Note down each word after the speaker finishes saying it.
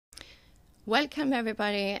Welcome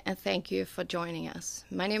everybody, and thank you for joining us.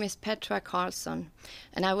 My name is Petra Karlsson,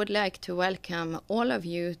 and I would like to welcome all of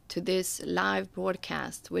you to this live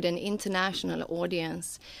broadcast with an international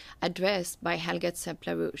audience addressed by Helga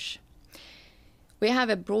Zepp-LaRouche. We have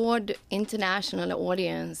a broad international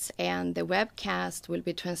audience, and the webcast will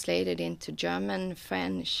be translated into German,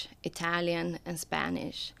 French, Italian, and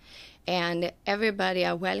Spanish. And everybody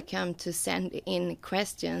are welcome to send in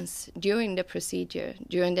questions during the procedure,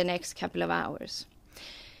 during the next couple of hours.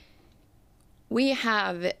 We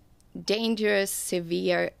have dangerous,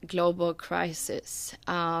 severe global crisis,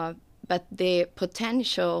 but the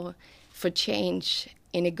potential for change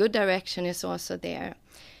in a good direction is also there.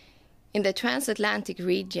 In the transatlantic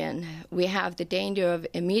region, we have the danger of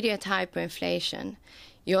immediate hyperinflation.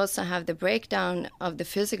 You also have the breakdown of the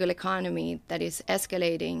physical economy that is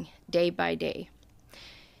escalating day by day.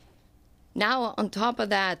 Now, on top of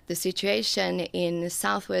that, the situation in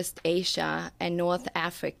Southwest Asia and North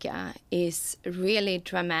Africa is really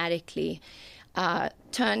dramatically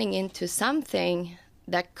turning into something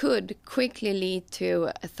that could quickly lead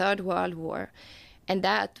to a third world war, and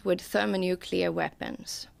that with thermonuclear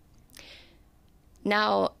weapons.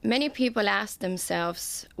 Now, many people ask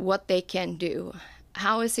themselves what they can do.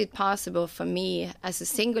 How is it possible for me as a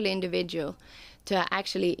single individual to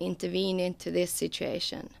actually intervene into this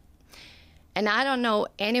situation? And I don't know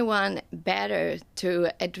anyone better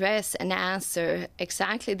to address and answer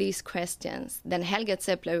exactly these questions than Helga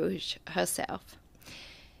Zepp-LaRouche herself.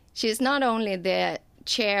 She is not only the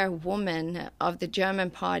chairwoman of the German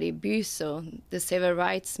party BÜSO, the civil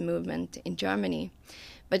rights movement in Germany,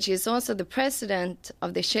 but she is also the president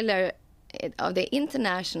of the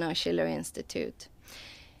International Schiller Institute.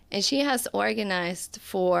 And she has organized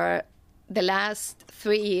for the last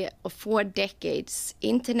 3 or 4 decades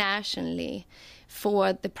internationally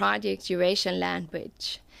for the project Eurasian Land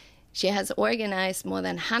Bridge. She has organized more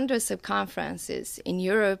than hundreds of conferences in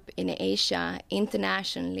Europe, in Asia,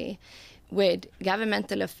 internationally, with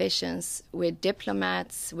governmental officials, with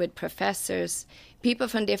diplomats, with professors, people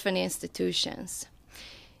from different institutions.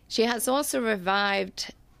 She has also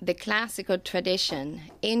revived the classical tradition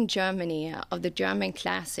in Germany of the German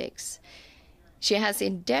classics. She has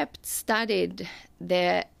in depth studied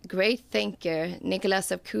the great thinker Nicholas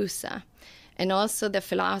of Cusa and also the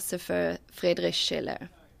philosopher Friedrich Schiller.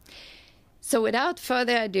 So without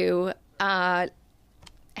further ado, Helga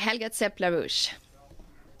Zepp-LaRouche.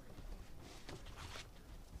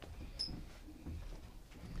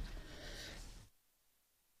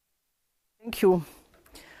 Thank you.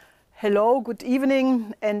 Hello, good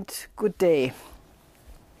evening, and good day.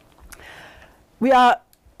 We are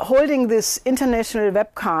holding this international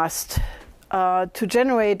webcast to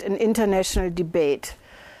generate an international debate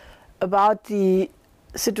about the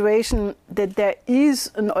situation that there is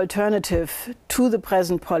an alternative to the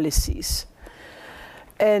present policies.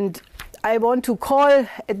 And I want to call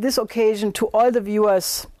at this occasion to all the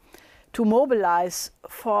viewers to mobilize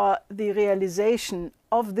for the realization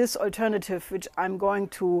of this alternative, which I'm going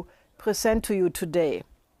to present to you today.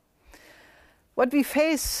 What we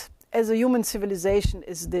face as a human civilization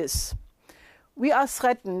is this. We are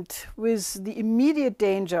threatened with the immediate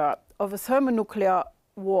danger of a thermonuclear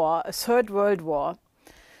war, a third world war.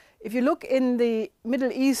 If you look in the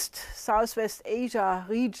Middle East, Southwest Asia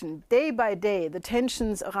region, day by day, the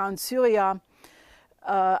tensions around Syria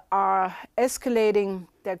are escalating.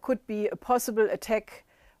 There could be a possible attack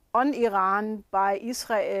on Iran by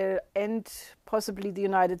Israel and possibly the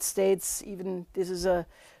United States. Even this is a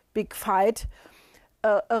big fight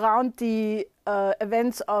around the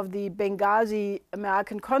events of the Benghazi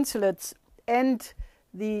American consulates and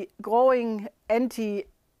the growing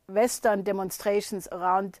anti-Western demonstrations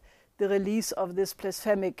around the release of this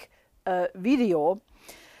blasphemic video.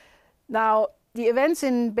 Now, the events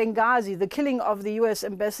in Benghazi, the killing of the US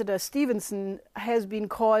Ambassador Stevenson, has been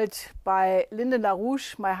called by Lyndon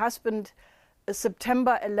LaRouche, my husband, a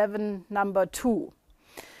September 11 number 2.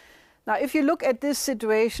 Now, if you look at this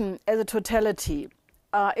situation as a totality,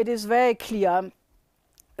 it is very clear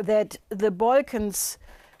that the Balkans,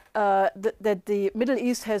 that the Middle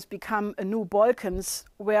East has become a new Balkans,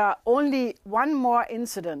 where only one more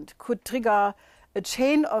incident could trigger a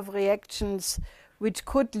chain of reactions which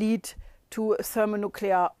could lead to a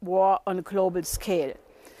thermonuclear war on a global scale.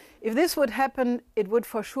 If this would happen, it would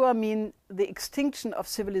for sure mean the extinction of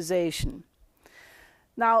civilization.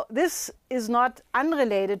 Now, this is not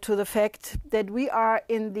unrelated to the fact that we are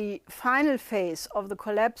in the final phase of the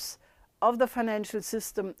collapse of the financial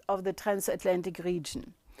system of the transatlantic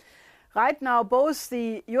region. Right now, both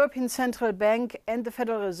the European Central Bank and the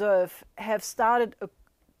Federal Reserve have started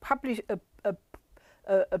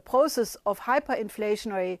a process of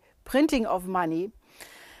hyperinflationary printing of money.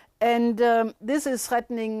 And this is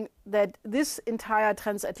threatening that this entire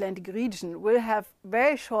transatlantic region will have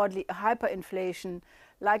very shortly a hyperinflation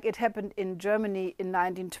like it happened in Germany in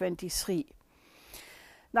 1923.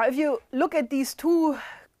 Now, if you look at these two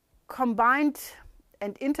combined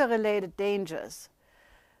and interrelated dangers,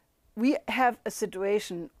 we have a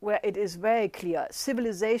situation where it is very clear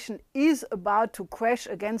civilization is about to crash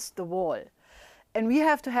against the wall. And we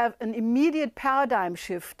have to have an immediate paradigm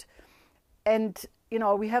shift, and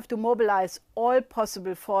we have to mobilize all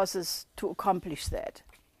possible forces to accomplish that.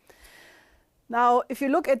 Now, if you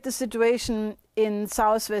look at the situation in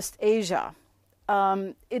Southwest Asia,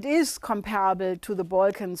 it is comparable to the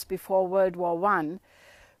Balkans before World War I,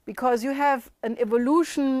 because you have an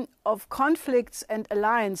evolution of conflicts and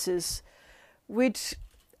alliances which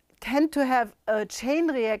tend to have a chain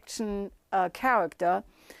reaction character,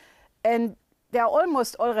 and they are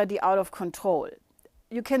almost already out of control.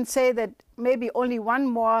 You can say that maybe only one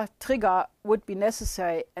more trigger would be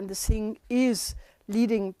necessary, and the thing is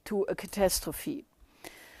leading to a catastrophe.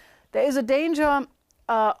 There is a danger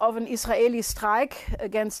of an Israeli strike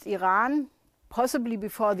against Iran, possibly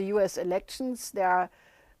before the US elections. There are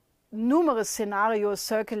numerous scenarios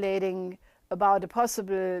circulating about a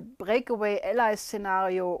possible breakaway ally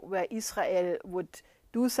scenario where Israel would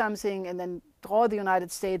do something and then draw the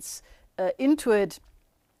United States into it.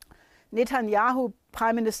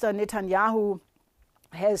 Prime Minister Netanyahu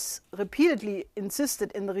has repeatedly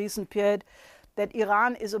insisted in the recent period that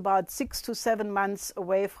Iran is about 6 to 7 months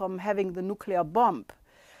away from having the nuclear bomb.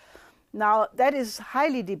 Now, that is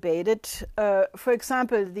highly debated. For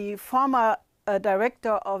example, the former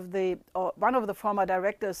one of the former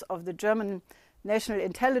directors of the German National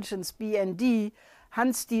Intelligence, BND,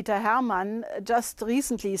 Hans-Dieter Hermann, just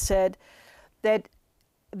recently said that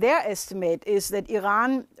their estimate is that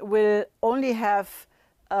Iran will only have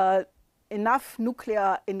enough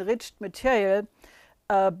nuclear enriched material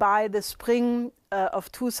by the spring of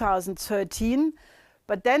 2013,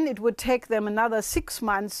 but then it would take them another 6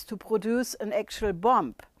 months to produce an actual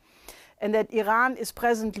bomb. And that Iran is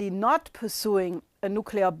presently not pursuing a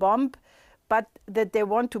nuclear bomb, but that they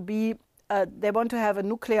want to have a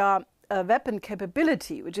nuclear weapon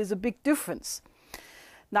capability, which is a big difference.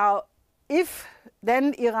 Now, if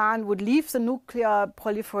then Iran would leave the nuclear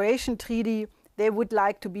proliferation treaty, they would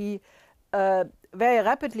like to be very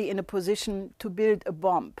rapidly in a position to build a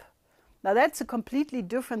bomb. Now, that's a completely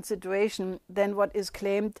different situation than what is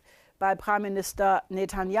claimed by Prime Minister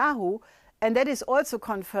Netanyahu, and that is also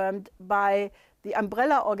confirmed by the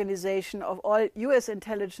umbrella organization of all US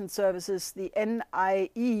intelligence services, the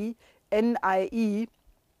NIE,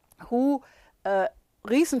 who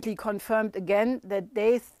recently confirmed again that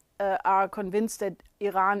they are convinced that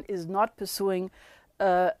Iran is not pursuing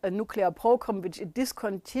a nuclear program, which it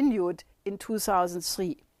discontinued in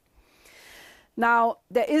 2003. Now,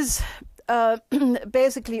 there is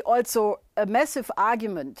basically also a massive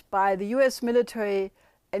argument by the US military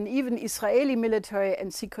and even Israeli military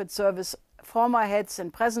and secret service former heads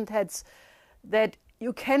and present heads that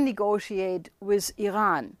you can negotiate with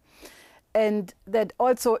Iran. And that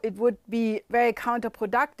also it would be very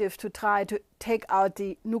counterproductive to try to take out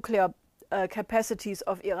the nuclear capacities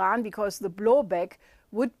of Iran, because the blowback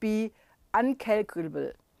would be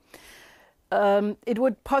uncalculable. It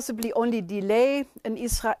would possibly only delay an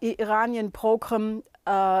Iranian program,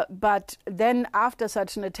 but then after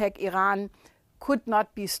such an attack, Iran could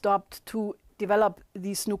not be stopped to develop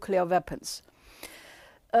these nuclear weapons.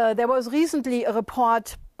 There was recently a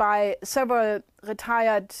report by several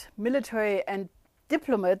retired military and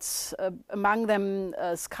diplomats, among them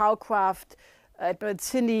Scowcroft, Admiral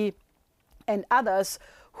Zinni, and others,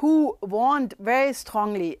 who warned very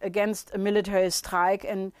strongly against a military strike,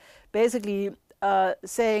 and basically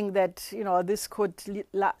saying that this could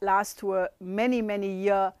last to a many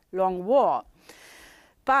year long war.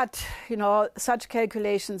 But such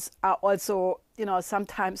calculations are also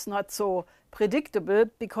sometimes not so predictable,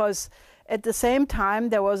 because at the same time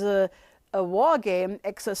there was a war game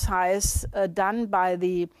exercise done by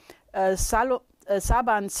the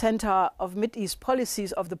Saban Center of Mideast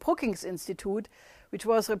Policies of the Brookings Institute, which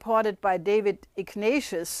was reported by David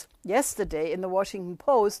Ignatius yesterday in the Washington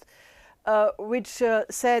Post, which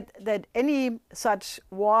said that any such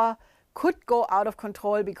war could go out of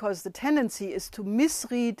control because the tendency is to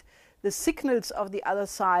misread the signals of the other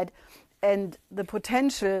side, and the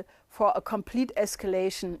potential for a complete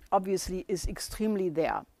escalation obviously is extremely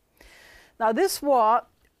there. Now, this war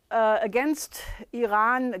against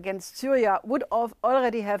Iran, against Syria, would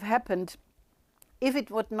already have happened if it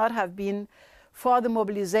would not have been for the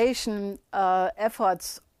mobilization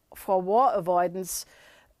efforts for war avoidance,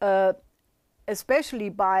 especially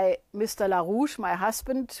by Mr. LaRouche, my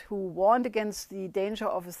husband, who warned against the danger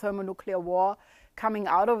of a thermonuclear war coming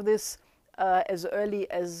out of this as early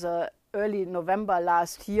as early November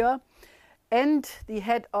last year, and the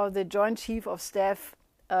head of the Joint Chief of Staff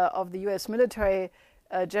of the U.S. military,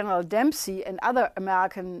 General Dempsey, and other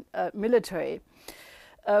American military,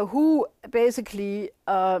 who basically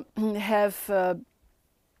have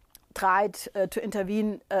tried to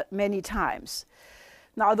intervene many times.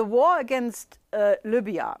 Now, the war against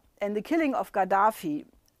Libya and the killing of Gaddafi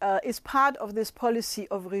is part of this policy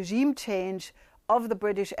of regime change of the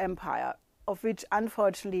British Empire, of which,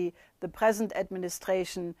 unfortunately, the present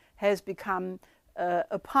administration has become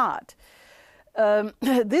a part.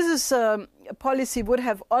 This is a policy would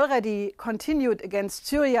have already continued against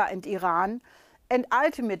Syria and Iran, and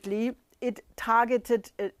ultimately it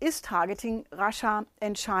is targeting Russia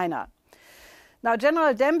and China. Now,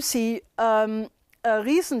 General Dempsey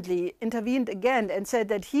recently intervened again and said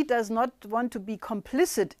that he does not want to be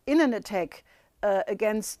complicit in an attack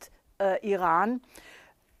against Iran,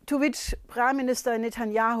 to which Prime Minister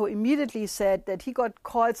Netanyahu immediately said that he got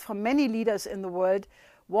calls from many leaders in the world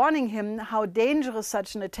warning him how dangerous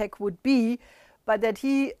such an attack would be, but that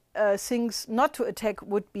he thinks not to attack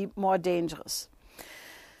would be more dangerous.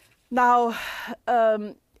 Now,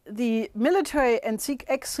 the military and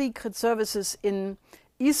ex-secret services in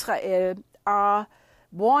Israel are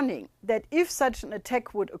warning that if such an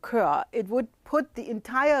attack would occur, it would put the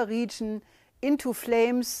entire region into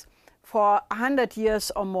flames for 100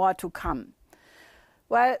 years or more to come.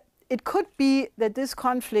 Well, it could be that this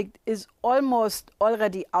conflict is almost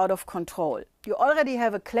already out of control. You already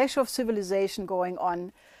have a clash of civilization going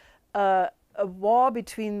on, a war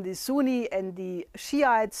between the Sunni and the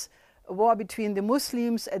Shiites, a war between the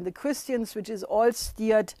Muslims and the Christians, which is all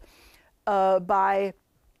steered by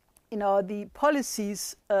the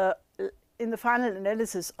policies in the final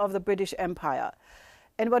analysis of the British Empire.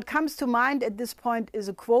 And what comes to mind at this point is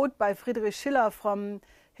a quote by Friedrich Schiller from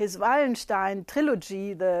his Wallenstein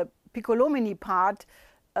trilogy, the Piccolomini part,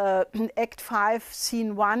 Act 5,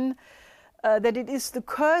 Scene 1, that it is the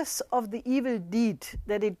curse of the evil deed,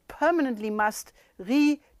 that it permanently must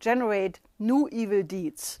regenerate new evil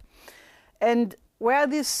deeds. And where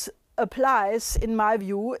this applies, in my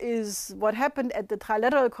view, is what happened at the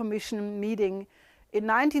Trilateral Commission meeting in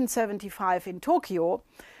 1975 in Tokyo,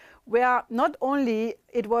 where not only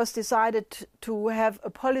it was decided to have a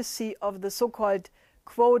policy of the so-called,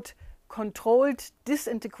 quote, controlled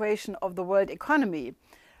disintegration of the world economy,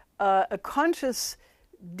 a conscious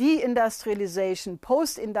deindustrialization,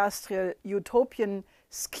 post-industrial utopian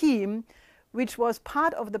scheme, which was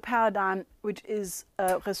part of the paradigm which is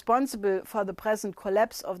responsible for the present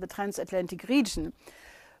collapse of the transatlantic region.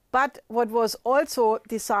 But what was also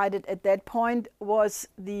decided at that point was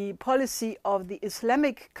the policy of the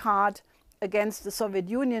Islamic card against the Soviet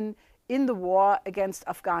Union in the war against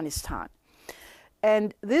Afghanistan.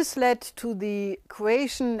 And this led to the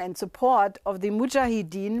creation and support of the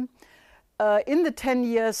Mujahideen in the 10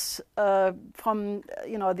 years from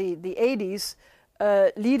the 80s,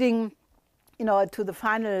 leading to the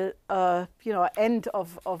final end or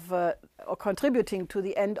contributing to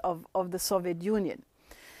the end of the Soviet Union.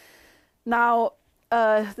 Now,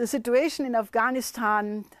 the situation in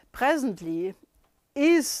Afghanistan presently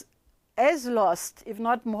is as lost, if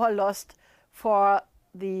not more lost, for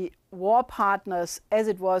the war partners as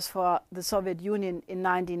it was for the Soviet Union in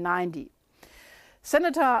 1990.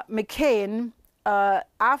 Senator McCain,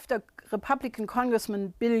 after Republican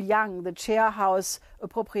Congressman Bill Young, the Chair House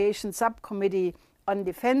Appropriations Subcommittee on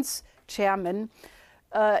Defense Chairman,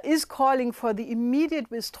 is calling for the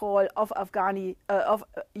immediate withdrawal of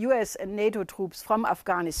US and NATO troops from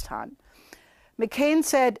Afghanistan. McCain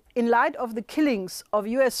said, in light of the killings of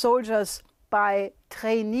US soldiers by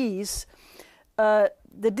trainees, the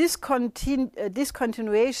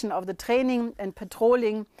discontinuation of the training and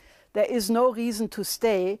patrolling, there is no reason to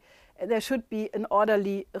stay. There should be an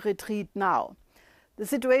orderly retreat now. The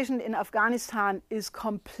situation in Afghanistan is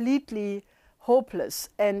completely hopeless.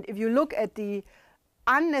 And if you look at the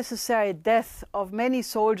unnecessary death of many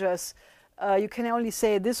soldiers, you can only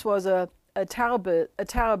say this was a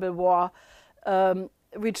terrible war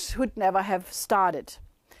which should never have started.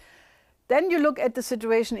 Then you look at the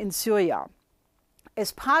situation in Syria.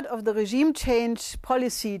 As part of the regime change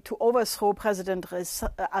policy to overthrow President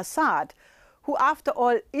Assad, who after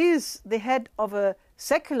all is the head of a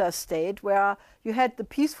secular state where you had the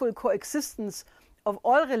peaceful coexistence of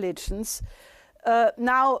all religions,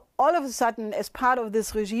 Now, all of a sudden, as part of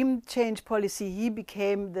this regime change policy, he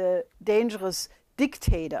became the dangerous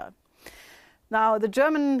dictator. Now, the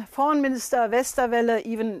German foreign minister Westerwelle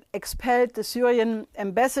even expelled the Syrian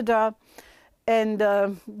ambassador, and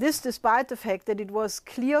this despite the fact that it was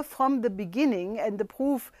clear from the beginning, and the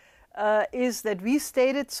proof is that we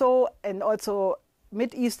stated so, and also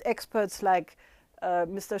Mideast experts like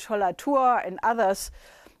Mr. Scholler-Tur and others.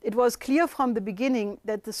 It was clear from the beginning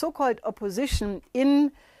that the so-called opposition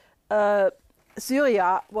in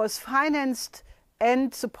Syria was financed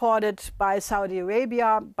and supported by Saudi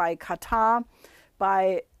Arabia, by Qatar,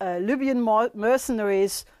 by Libyan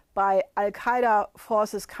mercenaries, by Al-Qaeda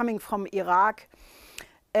forces coming from Iraq.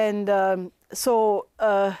 And when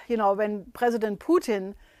President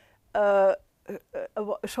Putin a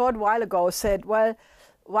short while ago said, well,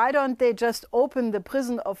 why don't they just open the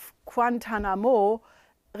prison of Guantanamo,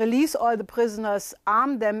 release all the prisoners,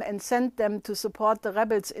 arm them, and send them to support the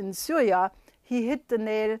rebels in Syria, he hit the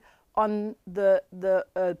nail on the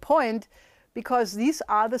point, because these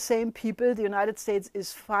are the same people the United States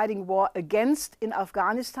is fighting war against in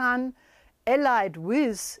Afghanistan, allied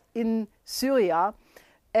with in Syria,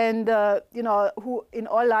 and who in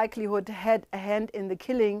all likelihood had a hand in the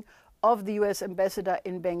killing of the US ambassador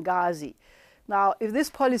in Benghazi. Now, if this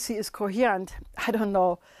policy is coherent, I don't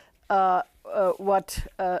know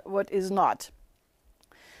what is not.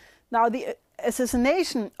 Now, the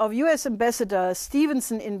assassination of US Ambassador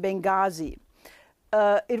Stevenson in Benghazi,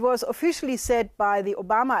 it was officially said by the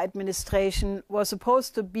Obama administration, was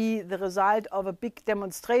supposed to be the result of a big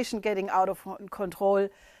demonstration getting out of control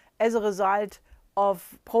as a result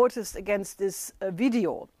of protest against this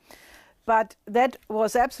video. But that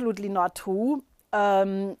was absolutely not true.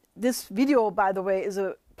 This video, by the way, is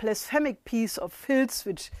a blasphemic piece of filth,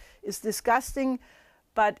 which is disgusting,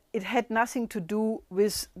 but it had nothing to do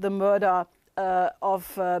with the murder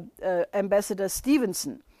of Ambassador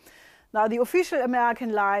Stevenson. Now, the official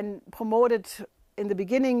American line, promoted in the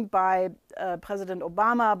beginning by President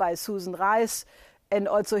Obama, by Susan Rice, and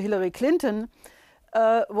also Hillary Clinton,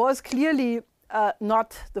 was clearly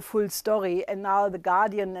not the full story. And now The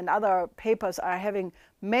Guardian and other papers are having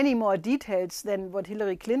many more details than what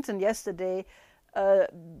Hillary Clinton yesterday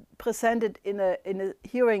presented in a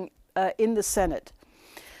hearing in the Senate.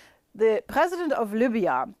 The president of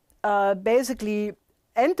Libya basically,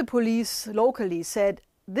 and the police locally, said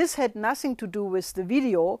this had nothing to do with the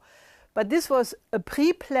video, but this was a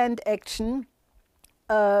pre-planned action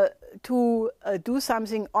to do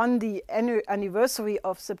something on the anniversary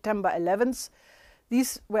of September 11th.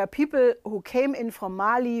 These were people who came in from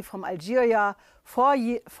Mali, from Algeria,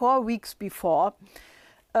 4 weeks before.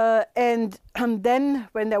 And then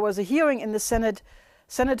when there was a hearing in the Senate,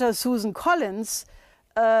 Senator Susan Collins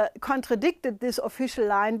contradicted this official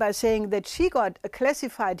line by saying that she got a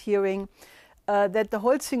classified hearing, that the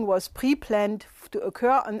whole thing was pre-planned to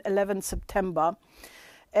occur on 11 September.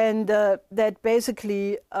 And that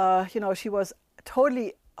basically, she was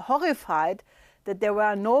totally horrified that there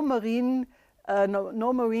were no Marines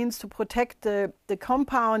to protect the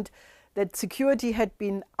compound, that security had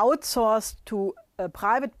been outsourced to a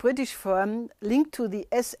private British firm linked to the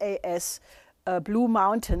SAS Blue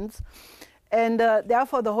Mountains. And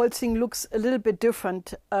therefore, the whole thing looks a little bit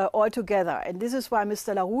different altogether. And this is why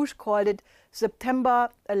Mr. LaRouche called it September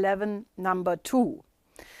 11 number 2.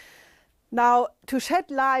 Now, to shed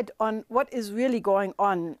light on what is really going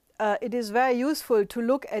on, it is very useful to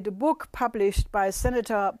look at a book published by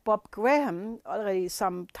Senator Bob Graham already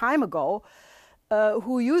some time ago,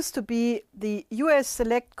 who used to be the U.S.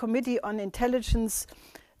 Select Committee on Intelligence,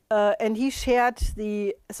 and he chaired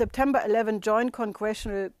the September 11 Joint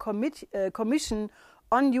Congressional Commission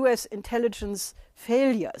on U.S. Intelligence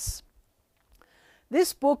Failures.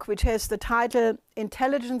 This book, which has the title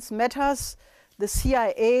Intelligence Matters, the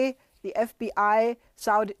CIA, the FBI,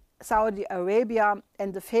 Saudi Arabia,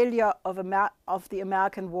 and the Failure of the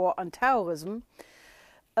American War on Terrorism,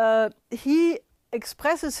 he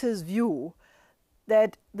expresses his view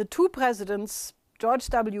that the two presidents, George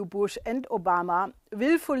W. Bush and Obama,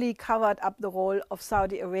 willfully covered up the role of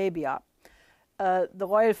Saudi Arabia, the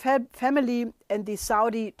royal family, and the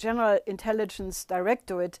Saudi General Intelligence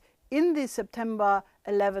Directorate in the September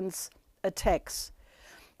 11th attacks.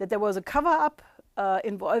 That there was a cover-up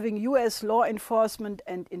involving U.S. law enforcement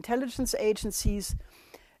and intelligence agencies.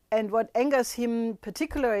 And what angers him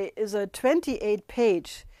particularly is a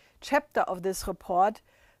 28-page chapter of this report,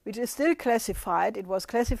 which is still classified. It was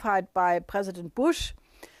classified by President Bush,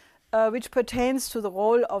 which pertains to the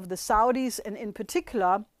role of the Saudis, and in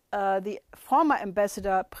particular, the former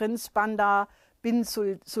ambassador, Prince Bandar bin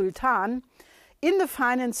Sultan, in the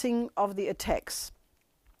financing of the attacks.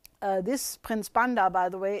 This Prince Bandar, by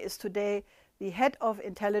the way, is today the head of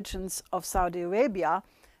intelligence of Saudi Arabia,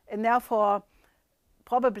 and therefore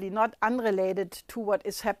probably not unrelated to what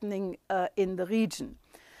is happening in the region.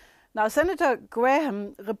 Now, Senator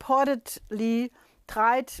Graham reportedly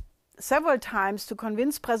tried several times to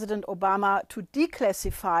convince President Obama to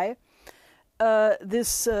declassify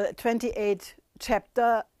this 28-page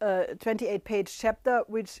chapter,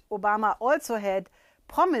 which Obama also had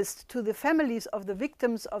promised to the families of the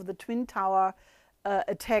victims of the Twin Tower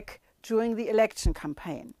attack during the election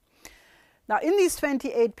campaign. Now, in these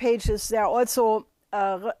 28 pages, there are also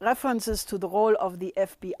references to the role of the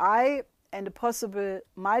FBI and a possible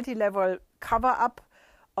multi-level cover-up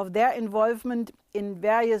of their involvement in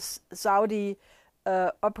various Saudi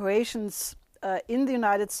operations in the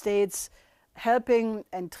United States, helping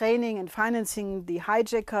and training and financing the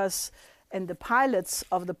hijackers and the pilots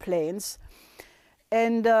of the planes.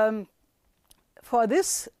 And for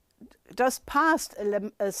this, just past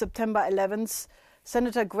September 11th,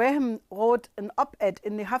 Senator Graham wrote an op-ed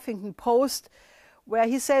in the Huffington Post where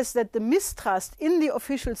he says that the mistrust in the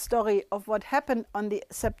official story of what happened on the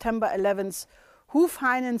September 11th, who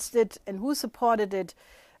financed it and who supported it,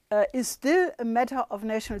 is still a matter of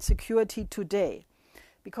national security today,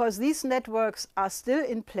 because these networks are still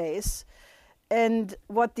in place. And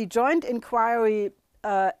what the joint inquiry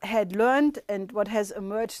had learned and what has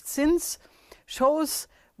emerged since shows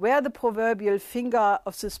where the proverbial finger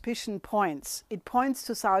of suspicion points. It points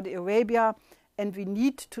to Saudi Arabia, and we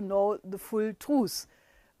need to know the full truth,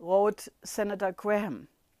 wrote Senator Graham.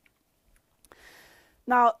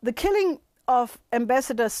 Now, the killing of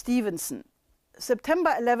Ambassador Stevenson,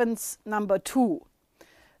 September 11th, number 2,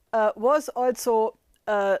 was also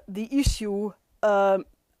the issue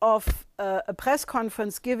of a press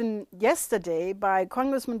conference given yesterday by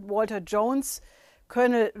Congressman Walter Jones,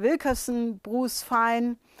 Colonel Wilkerson, Bruce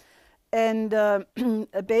Fein, and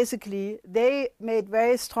basically they made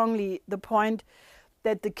very strongly the point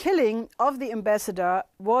that the killing of the ambassador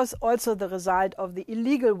was also the result of the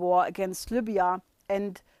illegal war against Libya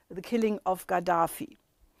and the killing of Gaddafi.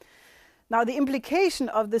 Now, the implication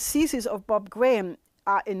of the thesis of Bob Graham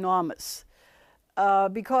are enormous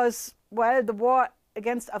because, well, the war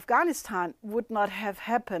against Afghanistan would not have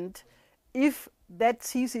happened if that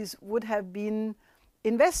thesis would have been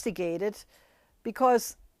investigated,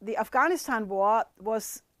 because the Afghanistan war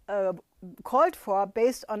was called for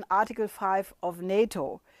based on Article 5 of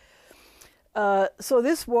NATO. So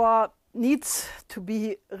this war needs to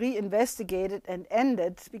be reinvestigated and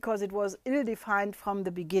ended because it was ill-defined from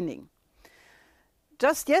the beginning.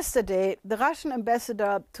 Just yesterday, the Russian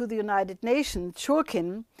ambassador to the United Nations,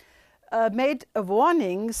 Shurkin, made a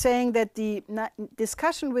warning saying that the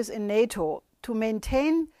discussion within NATO to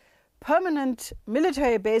maintain permanent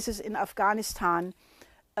military bases in Afghanistan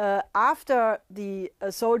after the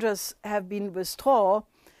soldiers have been withdrawn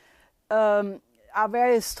are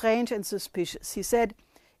very strange and suspicious. He said,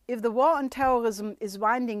 if the war on terrorism is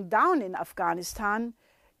winding down in Afghanistan,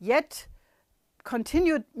 yet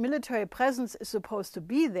continued military presence is supposed to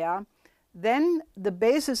be there, then the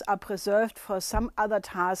bases are preserved for some other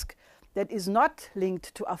task that is not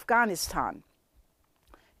linked to Afghanistan.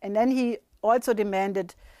 And then he also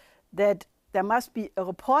demanded that there must be a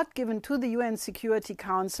report given to the UN Security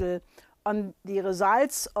Council on the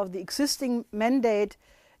results of the existing mandate,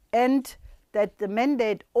 and that the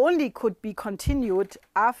mandate only could be continued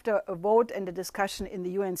after a vote and a discussion in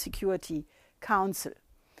the UN Security Council.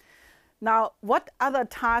 Now, what other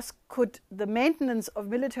task could the maintenance of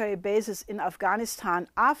military bases in Afghanistan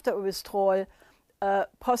after a withdrawal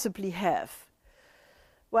possibly have?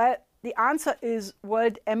 Well, the answer is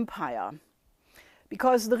world empire.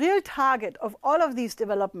 Because the real target of all of these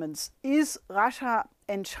developments is Russia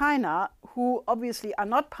and China, who obviously are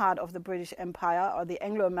not part of the British Empire or the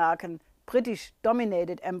Anglo-American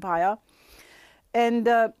British-dominated empire. And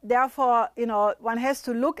therefore, one has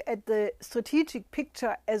to look at the strategic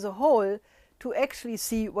picture as a whole to actually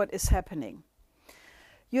see what is happening.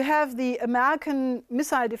 You have the American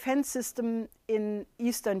missile defense system in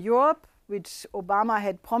Eastern Europe, which Obama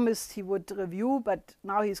had promised he would review, but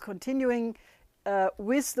now he's continuing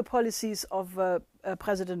with the policies of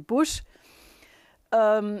President Bush.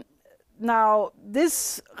 Now,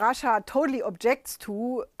 this Russia totally objects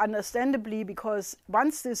to, understandably, because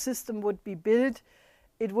once this system would be built,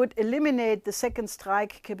 it would eliminate the second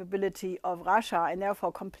strike capability of Russia and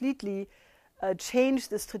therefore completely change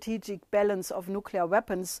the strategic balance of nuclear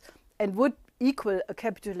weapons and would equal a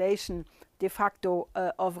capitulation de facto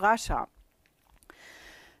of Russia.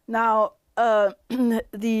 Now,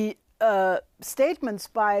 the statements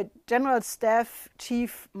by General Staff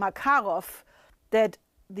Chief Makarov that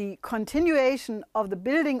the continuation of the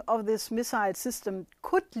building of this missile system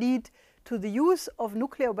could lead to the use of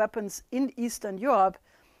nuclear weapons in Eastern Europe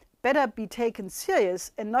better be taken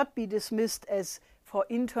serious and not be dismissed as for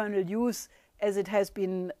internal use, as it has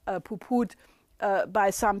been poo-pooed by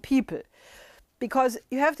some people. Because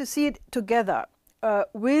you have to see it together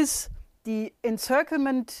with the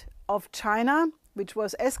encirclement of China, which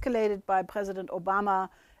was escalated by President Obama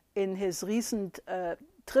in his recent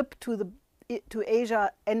trip to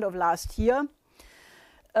Asia end of last year.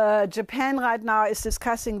 Japan right now is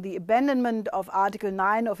discussing the abandonment of Article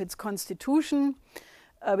 9 of its constitution,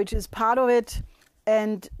 which is part of it.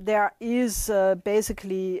 And there is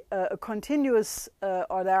basically a continuous,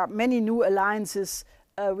 or there are many new alliances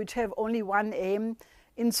which have only one aim,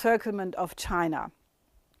 encirclement of China.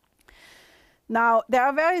 Now, there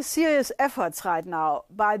are very serious efforts right now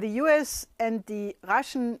by the US and the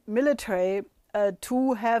Russian military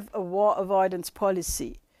to have a war avoidance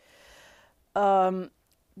policy.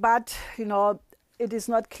 But, you know, it is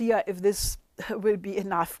not clear if this will be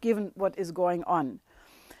enough given what is going on.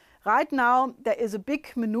 Right now, there is a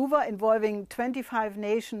big maneuver involving 25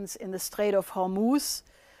 nations in the Strait of Hormuz.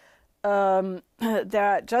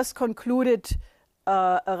 There just concluded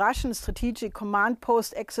a Russian strategic command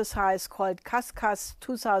post exercise called Kavkaz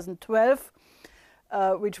 2012,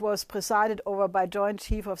 which was presided over by Joint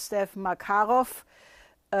Chief of Staff Makarov,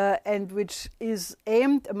 and which is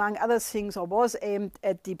aimed, among other things, or was aimed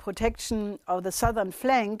at the protection of the southern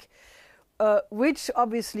flank, which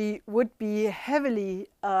obviously would be heavily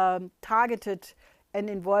targeted and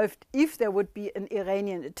involved if there would be an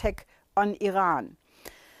Iranian attack on Iran.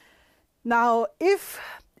 Now, if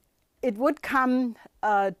it would come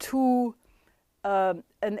to an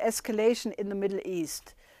escalation in the Middle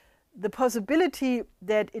East, the possibility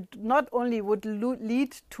that it not only would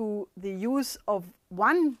lead to the use of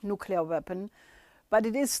one nuclear weapon, but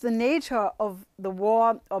it is the nature of the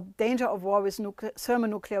war, of danger of war with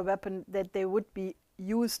thermonuclear weapon, that they would be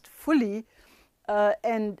used fully,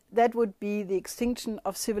 and that would be the extinction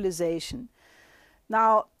of civilization.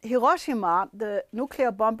 Now, Hiroshima, the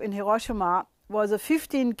nuclear bomb in Hiroshima, was a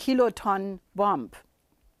 15-kiloton bomb.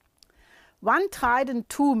 One Trident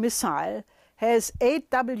II missile has 8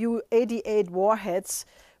 W-88 warheads,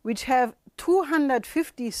 which have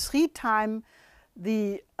 253 times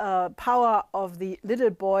the power of the little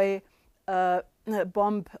boy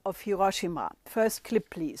bomb of Hiroshima. First clip,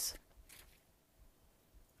 please.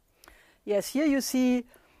 Yes, here you see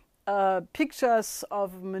pictures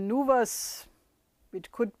of maneuvers, which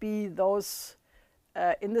could be those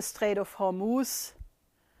in the Strait of Hormuz.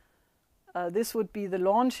 This would be the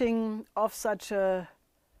launching of such a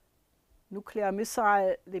nuclear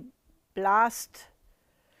missile, the blast,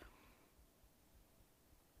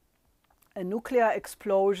 a nuclear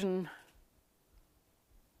explosion,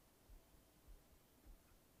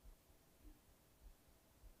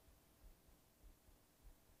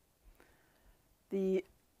 the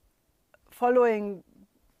following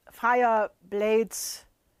fire blades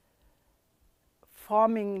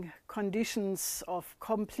forming conditions of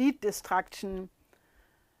complete destruction.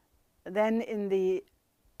 Then in the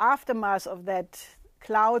aftermath of that,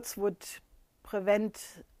 clouds would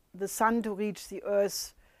prevent the sun to reach the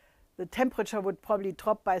earth. The temperature would probably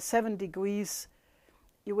drop by 7 degrees.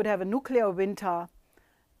 You would have a nuclear winter,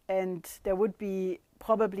 and there would be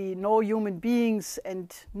probably no human beings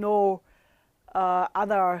and no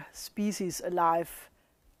other species alive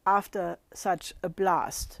after such a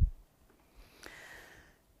blast.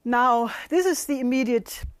 Now, this is the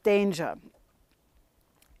immediate danger.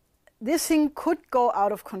 This thing could go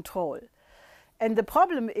out of control. And the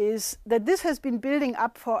problem is that this has been building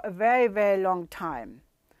up for a very, very long time.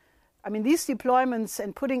 I mean, these deployments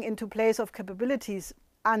and putting into place of capabilities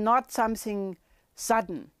are not something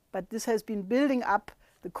sudden, but this has been building up.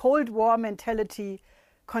 The Cold War mentality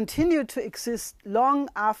continued to exist long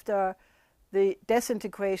after the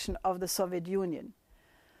disintegration of the Soviet Union.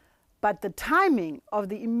 But the timing of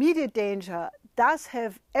the immediate danger does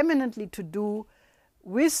have eminently to do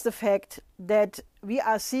with the fact that we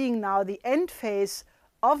are seeing now the end phase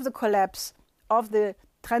of the collapse of the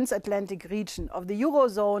transatlantic region, of the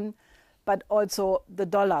Eurozone, but also the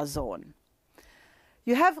dollar zone.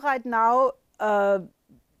 You have right now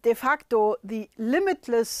de facto the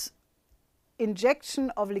limitless injection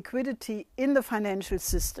of liquidity in the financial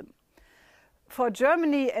system. For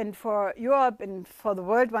Germany and for Europe and for the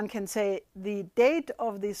world, one can say the date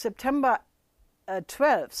of the September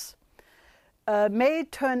 12th may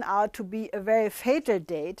turn out to be a very fatal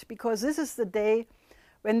date, because this is the day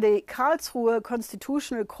when the Karlsruhe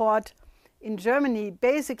Constitutional Court in Germany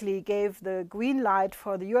basically gave the green light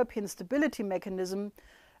for the European Stability Mechanism,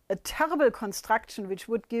 a terrible construction which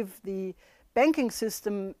would give the banking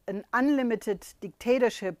system an unlimited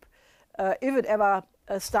dictatorship if it ever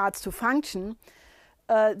starts to function.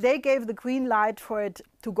 They gave the green light for it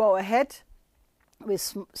to go ahead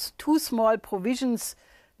with two small provisions,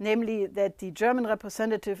 namely that the German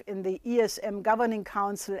representative in the ESM Governing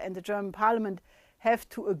Council and the German Parliament have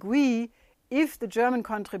to agree if the German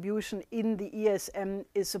contribution in the ESM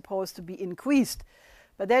is supposed to be increased.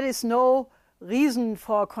 But that is no reason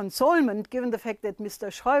for consolement, given the fact that Mr.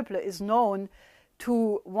 Schäuble is known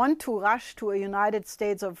to want to rush to a United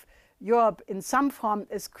States of Europe in some form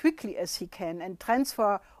as quickly as he can and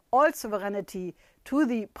transfer all sovereignty to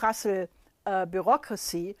the Brussels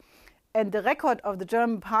bureaucracy. And the record of the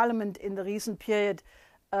German Parliament in the recent period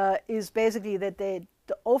is basically that they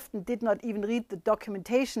often did not even read the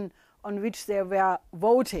documentation on which they were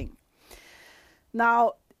voting.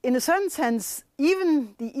 Now, in a certain sense,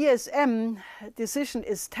 even the ESM decision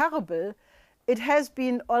is terrible. It has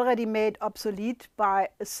been already made obsolete by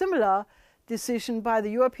a similar decision by the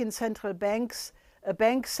European Central Bank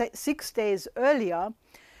 6 days earlier,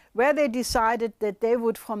 where they decided that they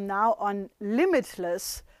would from now on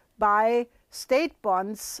limitless buy state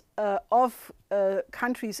bonds of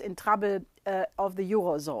countries in trouble of the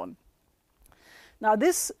Eurozone. Now,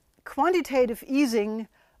 this quantitative easing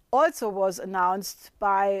also was announced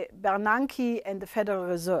by Bernanke and the Federal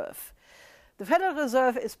Reserve. The Federal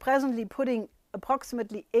Reserve is presently putting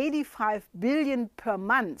approximately 85 billion per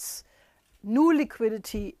month new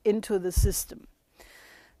liquidity into the system.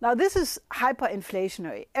 Now, this is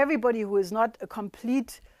hyperinflationary. Everybody who is not a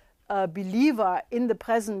complete believer in the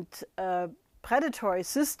present predatory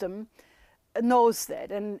system knows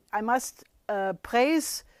that. And I must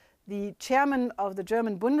praise the chairman of the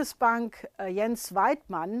German Bundesbank, Jens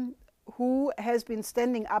Weidmann, who has been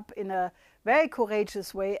standing up in a very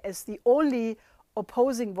courageous way as the only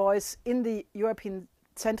opposing voice in the European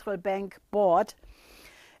Central Bank board.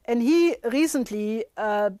 And he recently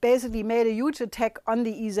basically made a huge attack on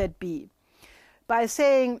the EZB by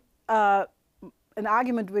saying an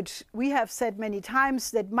argument which we have said many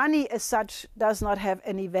times, that money as such does not have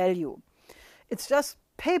any value. It's just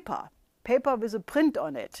paper with a print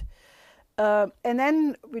on it. And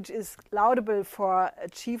then, which is laudable for a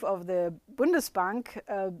chief of the Bundesbank,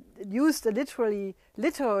 used a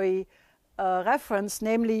literary reference,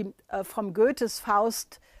 namely from Goethe's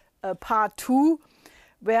Faust, Part 2,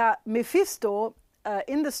 where Mephisto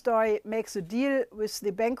in the story makes a deal with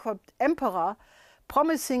the bankrupt emperor,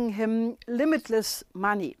 promising him limitless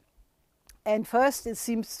money. And first it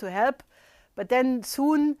seems to help, but then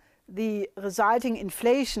soon the resulting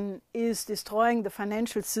inflation is destroying the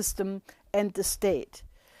financial system and the state.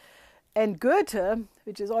 And Goethe,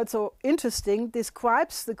 which is also interesting,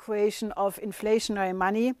 describes the creation of inflationary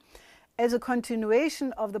money as a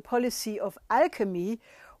continuation of the policy of alchemy,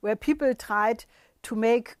 where people tried to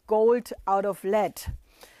make gold out of lead.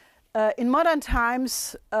 In modern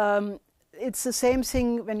times, it's the same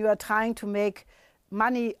thing when you are trying to make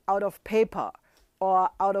money out of paper or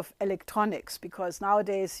out of electronics, because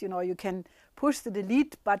nowadays, you can push the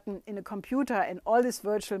delete button in a computer and all this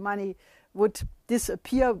virtual money would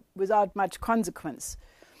disappear without much consequence.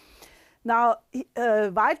 Now,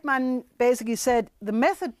 Weidmann basically said the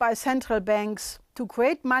method by central banks to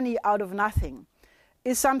create money out of nothing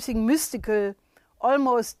is something mystical,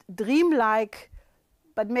 almost dreamlike,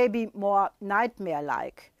 but maybe more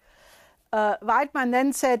nightmare-like. Weidmann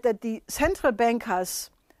then said that the central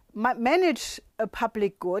bankers manage a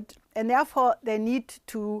public good, and therefore they need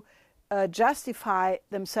to justify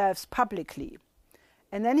themselves publicly.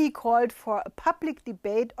 And then he called for a public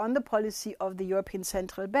debate on the policy of the European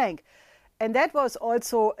Central Bank. And that was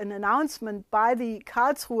also an announcement by the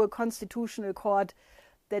Karlsruhe Constitutional Court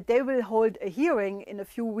that they will hold a hearing in a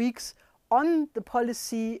few weeks on the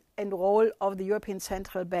policy and role of the European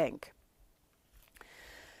Central Bank.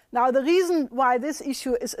 Now, the reason why this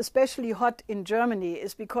issue is especially hot in Germany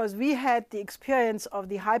is because we had the experience of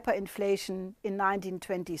the hyperinflation in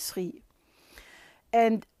 1923.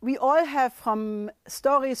 And we all have, from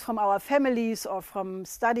stories from our families or from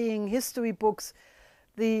studying history books,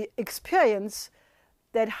 the experience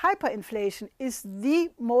that hyperinflation is the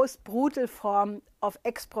most brutal form of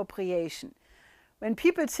expropriation. When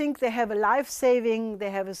people think they have a life saving, they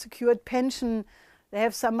have a secured pension, they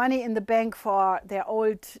have some money in the bank for their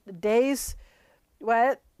old days,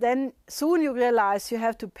 well, then soon you realize you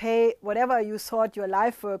have to pay whatever you thought your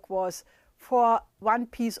life work was for one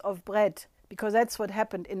piece of bread, because that's what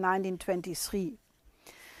happened in 1923.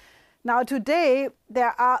 Now today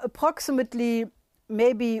there are approximately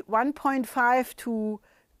maybe 1.5 to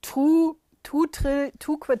 2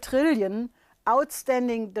 quadrillion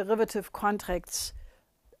outstanding derivative contracts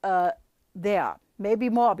there. Maybe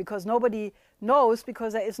more, because nobody knows,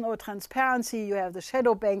 because there is no transparency. You have the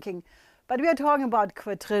shadow banking, but we are talking about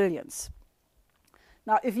quadrillions.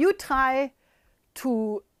 Now, if you try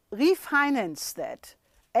to refinance that,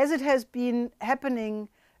 as it has been happening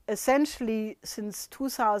essentially since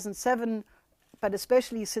 2007, but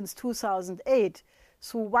especially since 2008,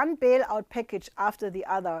 through one bailout package after the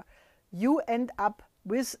other, you end up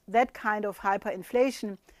with that kind of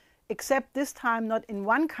hyperinflation, except this time not in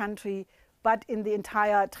one country, but in the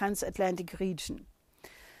entire transatlantic region.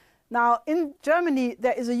 Now, in Germany,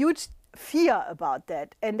 there is a huge fear about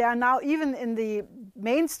that. And there are now, even in the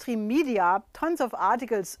mainstream media, tons of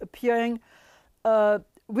articles appearing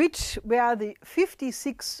which were the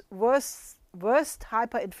 56 worst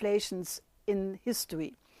hyperinflations in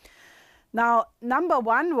history. Now, number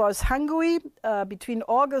one was Hungary between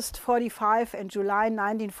August 45 and July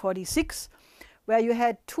 1946, where you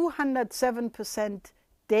had 207%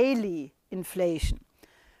 daily inflation.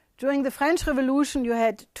 During the French Revolution, you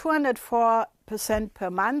had 204% per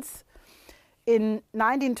month. In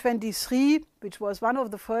 1923, which was one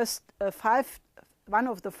of the five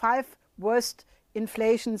worst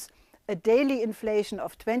inflations, a daily inflation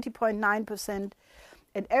of 20.9%,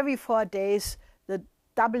 and every 4 days the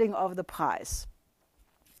doubling of the price.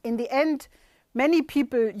 In the end, many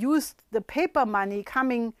people used the paper money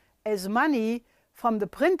coming as money from the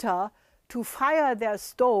printer to fire their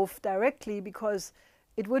stove directly, because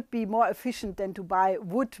it would be more efficient than to buy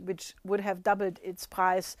wood, which would have doubled its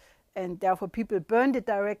price, and therefore people burned it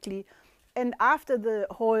directly. And after the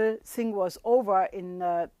whole thing was over in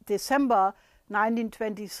December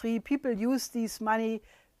 1923, people used these money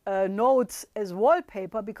notes as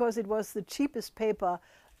wallpaper, because it was the cheapest paper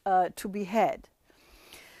to be had.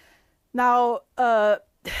 Now,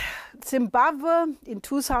 Zimbabwe in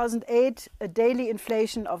 2008, a daily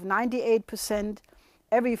inflation of 98%.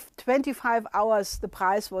 Every 25 hours the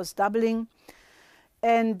price was doubling.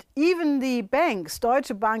 And even the banks,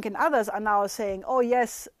 Deutsche Bank and others, are now saying, oh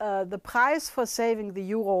yes, the price for saving the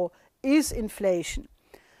euro is inflation.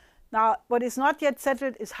 Now, what is not yet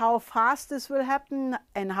settled is how fast this will happen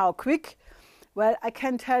and how quick. Well, I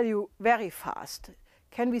can tell you, very fast.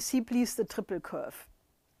 Can we see, please, the triple curve?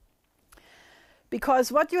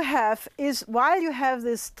 Because what you have is, while you have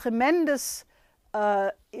this tremendous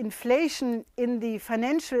inflation in the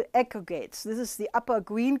financial aggregates, this is the upper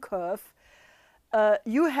green curve,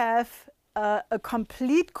 you have a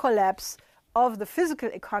complete collapse of the physical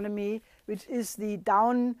economy, which is the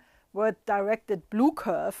downward directed blue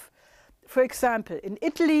curve. For example, in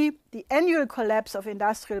Italy, the annual collapse of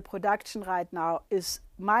industrial production right now is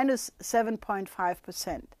minus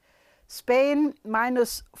 7.5%. Spain,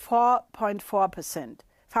 minus 4.4%,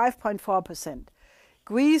 5.4%.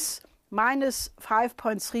 Greece, minus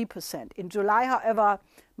 5.3%. In July, however,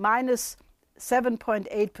 minus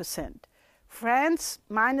 7.8%. France,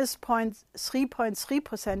 minus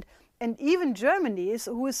 3.3%. And even Germany,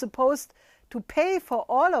 who is supposed to pay for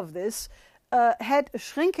all of this, had a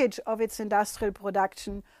shrinkage of its industrial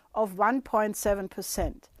production of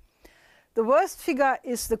 1.7%. The worst figure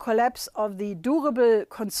is the collapse of the durable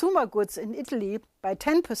consumer goods in Italy by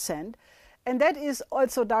 10%, and that is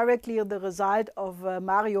also directly the result of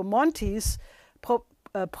Mario Monti's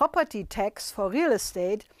property tax for real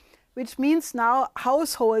estate, which means now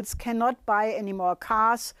households cannot buy any more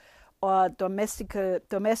cars or domestic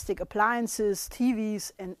appliances,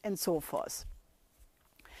 TVs, and so forth.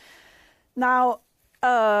 Now,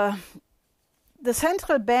 the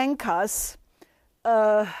central bankers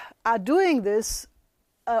are doing this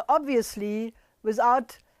obviously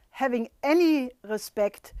without having any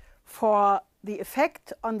respect for the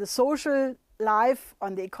effect on the social life,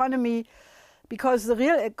 on the economy, because the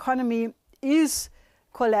real economy is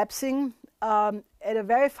collapsing at a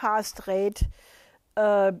very fast rate.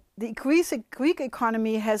 The Greek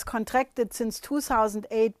economy has contracted since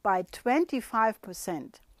 2008 by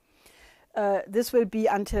 25%. This will be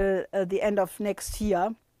until the end of next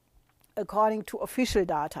year, according to official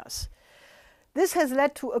data. This has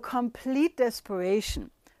led to a complete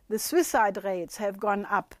desperation. The suicide rates have gone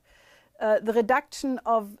up. The reduction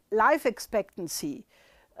of life expectancy.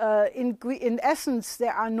 In essence,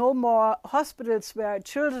 there are no more hospitals where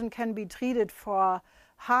children can be treated for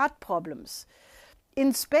heart problems.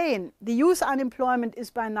 In Spain, the youth unemployment is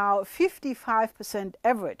by now 55%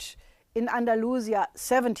 average. In Andalusia,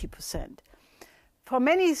 70%. For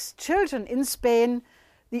many children in Spain,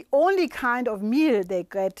 the only kind of meal they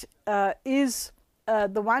get is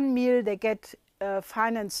the one meal they get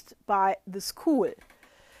financed by the school.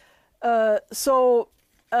 So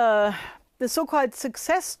the so-called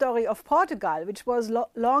success story of Portugal, which was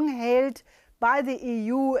long hailed by the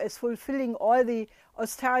EU as fulfilling all the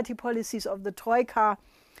austerity policies of the Troika,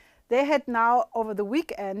 they had now, over the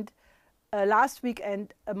weekend, last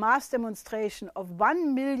weekend, a mass demonstration of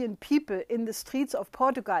 1 million people in the streets of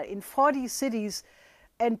Portugal in 40 cities,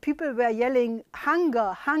 and people were yelling,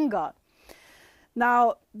 "Hunger, hunger."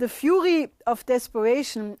 Now, the fury of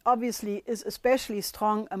desperation obviously is especially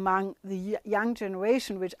strong among the young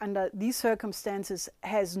generation, which under these circumstances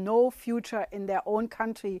has no future in their own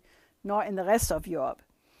country nor in the rest of Europe.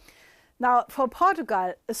 Now, for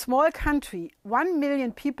Portugal, a small country, 1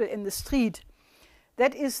 million people in the street,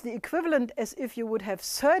 that is the equivalent as if you would have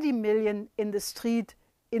 30 million in the street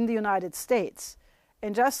in the United States.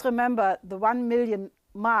 And just remember, the 1 million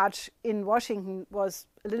march in Washington was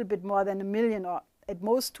a little bit more than 1 million, or at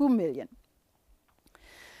most 2 million.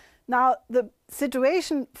 Now, the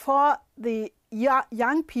situation for the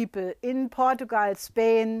young people in Portugal,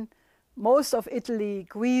 Spain, most of Italy,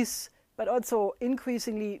 Greece, but also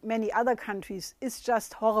increasingly many other countries is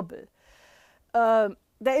just horrible. There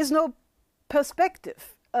is no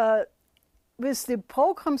perspective. With the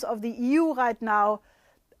programs of the EU right now,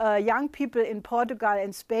 young people in Portugal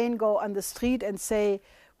and Spain go on the street and say,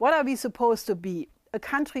 what are we supposed to be? A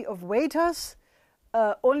country of waiters,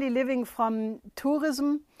 only living from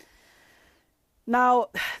tourism? Now,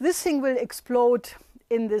 this thing will explode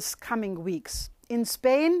in this coming weeks. In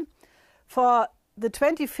Spain, for the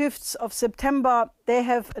 25th of September, they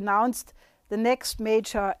have announced the next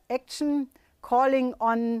major action, calling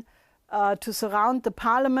on to surround the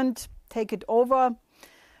parliament, take it over.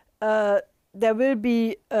 There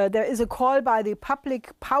is a call by the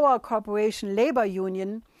Public Power Corporation Labor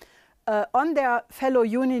Union on their fellow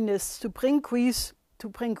unionists to bring Greece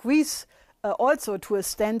also to a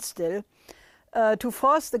standstill, to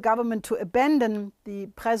force the government to abandon the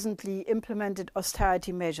presently implemented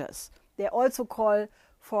austerity measures. They also call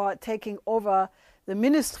for taking over the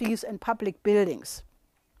ministries and public buildings.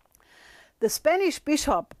 The Spanish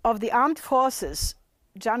Bishop of the Armed Forces,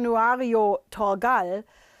 Januario Torgal,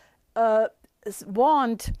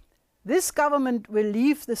 warned this government will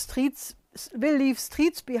leave streets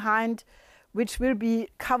behind which will be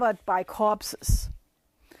covered by corpses.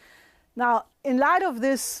 Now, in light of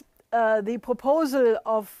this, the proposal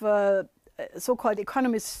of so-called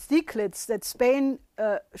economist Stiglitz that Spain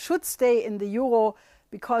should stay in the euro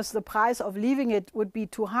because the price of leaving it would be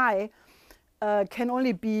too high can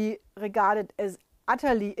only be regarded as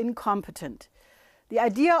utterly incompetent. The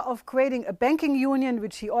idea of creating a banking union,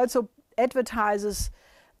 which he also advertises,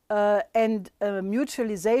 and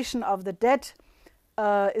mutualization of the debt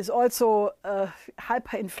is also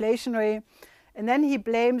hyperinflationary. And then he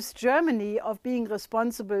blames Germany of being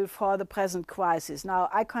responsible for the present crisis. Now,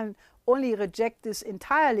 I can only reject this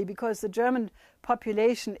entirely because the German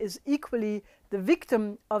population is equally the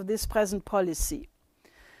victim of this present policy.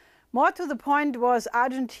 More to the point was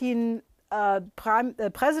Argentine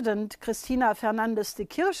President Cristina Fernández de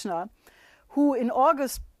Kirchner, who in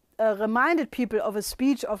August reminded people of a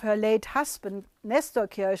speech of her late husband, Nestor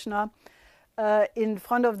Kirchner, in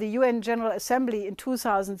front of the UN General Assembly in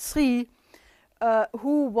 2003,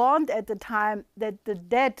 who warned at the time that the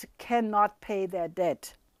dead cannot pay their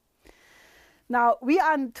debt. Now, we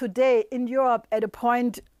are today in Europe at a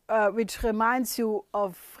point which reminds you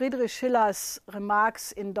of Friedrich Schiller's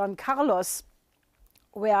remarks in Don Carlos,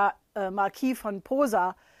 where Marquis von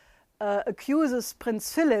Posa accuses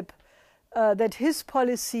Prince Philip that his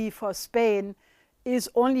policy for Spain is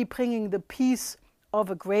only bringing the peace of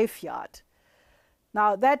a graveyard.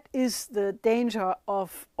 Now, that is the danger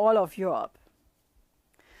of all of Europe.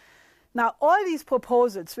 Now, all these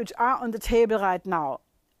proposals which are on the table right now,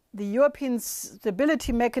 the European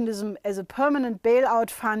Stability Mechanism as a permanent bailout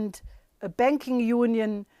fund, a banking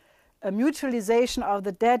union, a mutualization of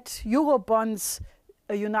the debt, Eurobonds,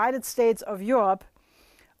 a United States of Europe,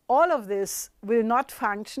 all of this will not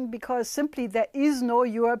function because simply there is no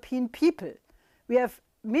European people. We have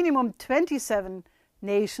minimum 27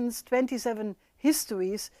 nations, 27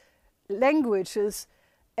 histories, languages,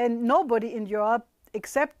 and nobody in Europe,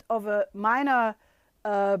 except of a minor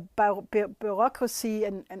bureaucracy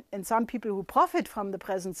and some people who profit from the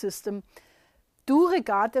present system, do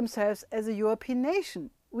regard themselves as a European nation.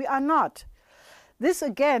 We are not. This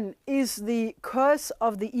again is the curse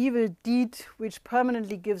of the evil deed which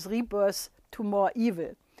permanently gives rebirth to more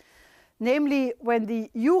evil. Namely, when the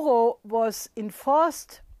euro was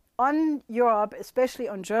enforced on Europe, especially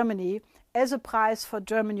on Germany, as a price for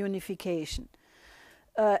German unification.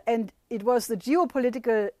 And it was the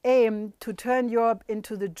geopolitical aim to turn Europe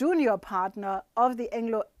into the junior partner of the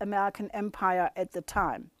Anglo-American Empire at the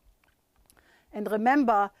time. And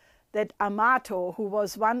remember that Amato, who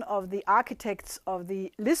was one of the architects of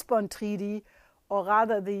the Lisbon Treaty, or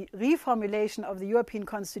rather the reformulation of the European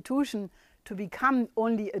Constitution to become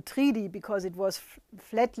only a treaty because it was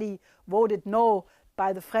flatly voted no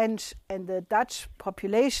by the French and the Dutch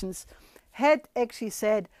populations, had actually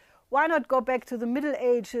said, why not go back to the Middle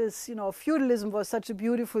Ages? You know, feudalism was such a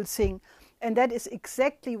beautiful thing. And that is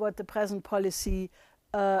exactly what the present policy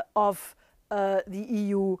of the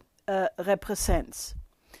EU represents.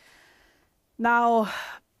 Now,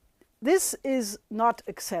 this is not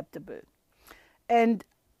acceptable. And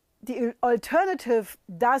the alternative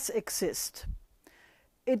does exist.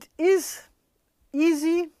 It is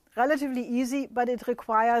easy, relatively easy, but it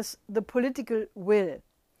requires the political will.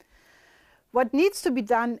 What needs to be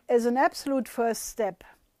done as an absolute first step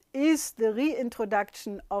is the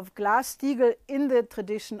reintroduction of Glass-Steagall in the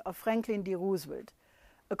tradition of Franklin D. Roosevelt.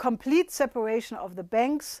 A complete separation of the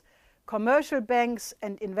banks, commercial banks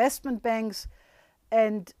and investment banks,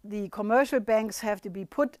 and the commercial banks have to be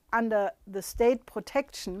put under the state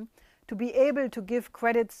protection to be able to give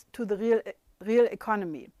credits to the real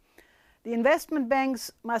economy. The investment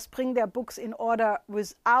banks must bring their books in order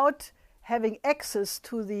without having access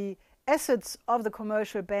to the assets of the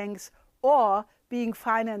commercial banks or being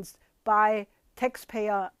financed by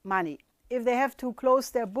taxpayer money. If they have to close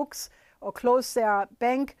their books or close their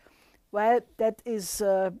bank, well, that is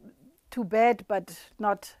too bad, but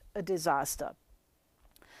not a disaster.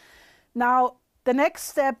 Now, the next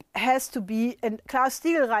step has to be, and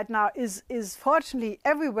Glass-Steagall right now is fortunately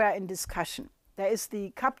everywhere in discussion. There is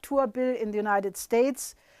the Capture bill in the United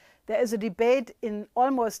States. There is a debate in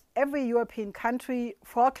almost every European country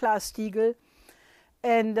for Glass-Steagall,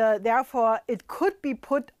 and therefore it could be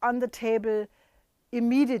put on the table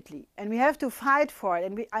immediately. And we have to fight for it.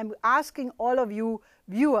 And I'm asking all of you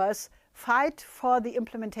viewers, fight for the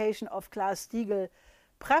implementation of Glass-Steagall,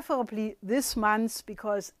 preferably this month,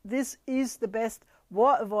 because this is the best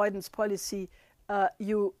war avoidance policy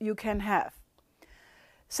you can have.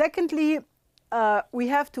 Secondly, we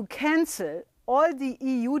have to cancel all the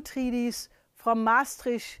EU treaties from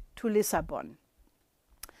Maastricht to Lisbon.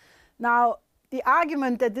 Now, the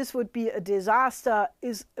argument that this would be a disaster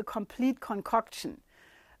is a complete concoction.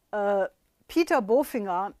 Peter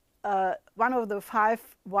Bofinger, one of the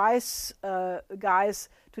 5 wise guys,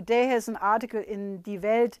 today has an article in Die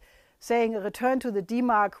Welt saying a return to the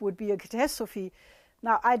D-Mark would be a catastrophe.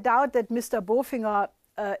 Now, I doubt that Mr. Bofinger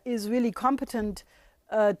is really competent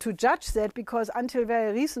to judge that, because until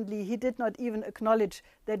very recently he did not even acknowledge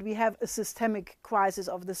that we have a systemic crisis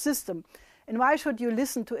of the system. And why should you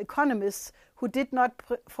listen to economists who did not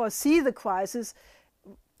foresee the crisis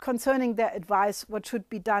concerning their advice what should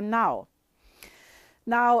be done now?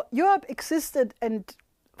 Now, Europe existed and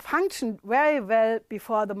functioned very well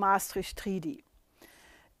before the Maastricht Treaty.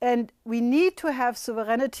 And we need to have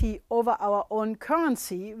sovereignty over our own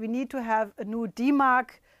currency. We need to have a new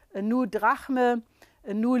D-Mark, a new Drachme,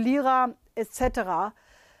 a new Lira, etc.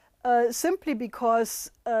 Simply because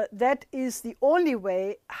that is the only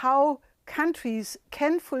way how countries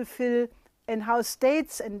can fulfill and how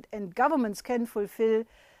states and governments can fulfill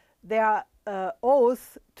their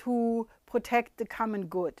oath to protect the common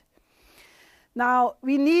good. Now,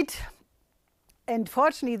 we need, and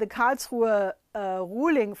fortunately the Karlsruhe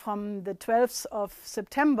ruling from the 12th of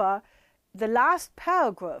September, the last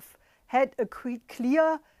paragraph had a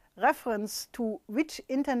clear reference to which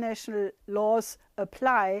international laws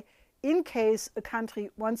apply in case a country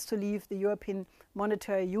wants to leave the European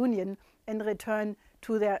Monetary Union and return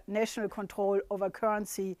to their national control over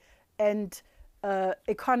currency and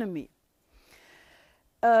economy.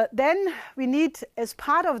 Then we need, as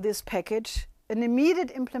part of this package, an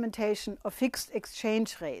immediate implementation of fixed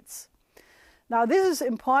exchange rates. Now, this is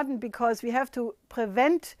important because we have to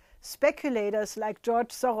prevent speculators like George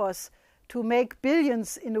Soros to make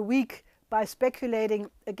billions in a week by speculating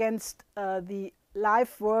against the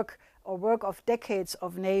life work or work of decades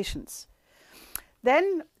of nations.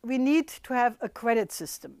 Then we need to have a credit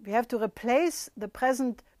system. We have to replace the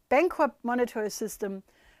present bankrupt monetary system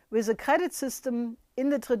with a credit system in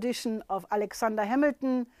the tradition of Alexander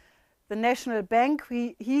Hamilton, the National Bank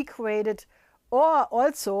he created, or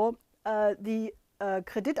also the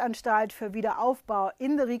Kreditanstalt für Wiederaufbau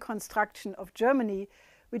in the reconstruction of Germany,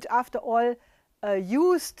 which after all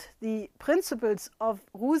used the principles of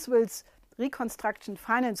Roosevelt's Reconstruction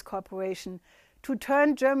Finance Corporation to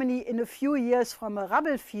turn Germany in a few years from a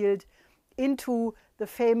rubble field into the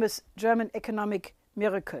famous German economic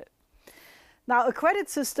miracle. Now, a credit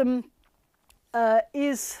system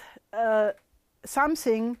is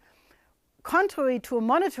something contrary to a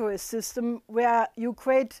monetarist system where you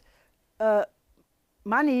create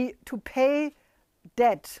money to pay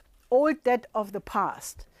debt, old debt of the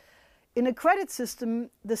past. In a credit system,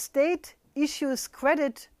 the state issues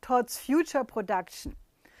credit towards future production.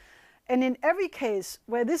 And in every case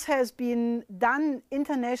where this has been done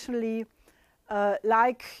internationally,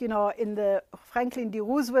 like in the Franklin D.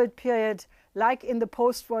 Roosevelt period, like in the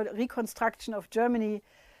post-war reconstruction of Germany,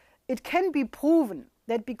 it can be proven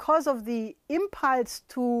that because of the impulse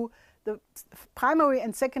to the primary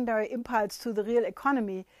and secondary impulse to the real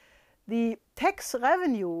economy, the tax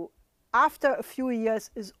revenue after a few years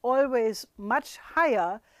is always much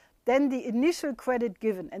higher than the initial credit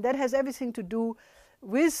given. And that has everything to do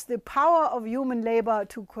with the power of human labor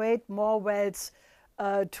to create more wealth,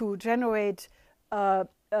 to generate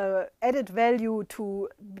added value, to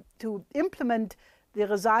implement the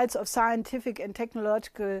results of scientific and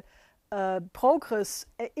technological progress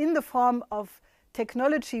in the form of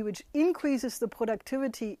technology which increases the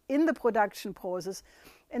productivity in the production process.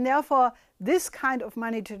 And therefore, this kind of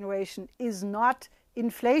money generation is not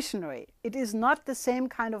inflationary. It is not the same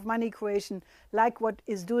kind of money creation like what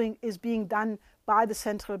is being done by the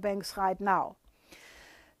central banks right now.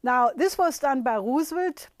 Now, this was done by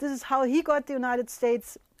Roosevelt. This is how he got the United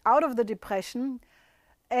States out of the Depression.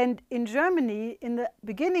 And in Germany, in the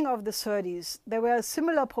beginning of the 30s, there were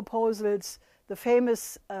similar proposals, the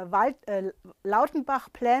famous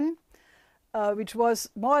Lautenbach Plan, which was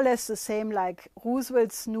more or less the same like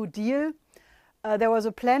Roosevelt's New Deal. There was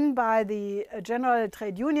a plan by the General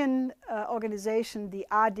Trade Union Organization, the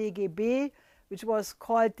ADGB, which was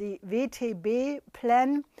called the WTB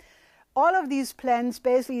plan. All of these plans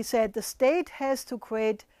basically said the state has to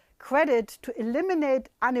create credit to eliminate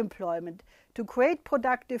unemployment, to create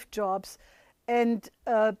productive jobs, and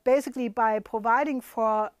basically by providing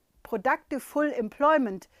for productive full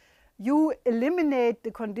employment, you eliminate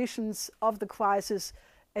the conditions of the crisis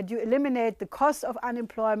and you eliminate the cost of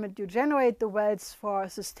unemployment, you generate the wealth for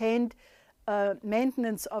sustained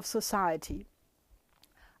maintenance of society.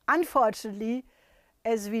 Unfortunately,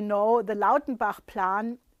 as we know, the Lautenbach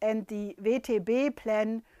plan and the WTB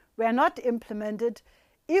plan were not implemented.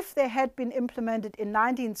 If they had been implemented in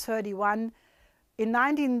 1931, in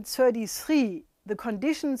 1933, the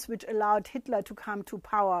conditions which allowed Hitler to come to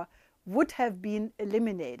power would have been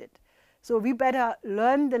eliminated. So we better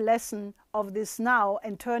learn the lesson of this now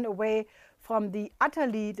and turn away from the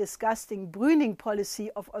utterly disgusting Brüning policy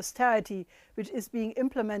of austerity, which is being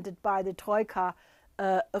implemented by the Troika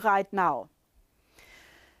right now.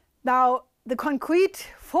 Now, the concrete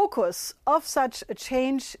focus of such a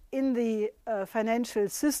change in the financial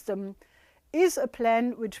system is a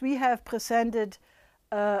plan which we have presented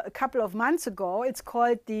a couple of months ago. It's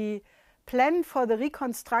called the Plan for the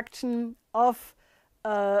Reconstruction of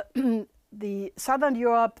the Southern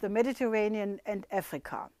Europe, the Mediterranean, and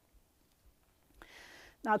Africa.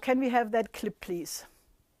 Now, can we have that clip, please?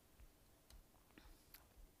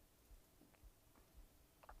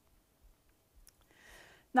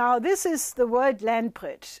 Now, this is the World Land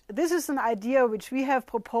Bridge. This is an idea which we have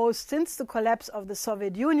proposed since the collapse of the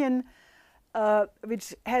Soviet Union,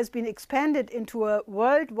 which has been expanded into a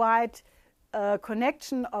worldwide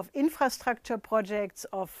connection of infrastructure projects,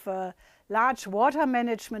 of large water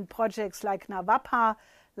management projects like Nawapa,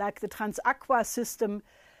 like the Transaqua system.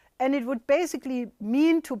 And it would basically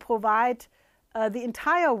mean to provide the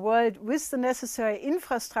entire world with the necessary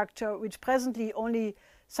infrastructure, which presently only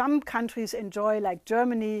some countries enjoy, like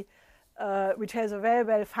Germany, which has a very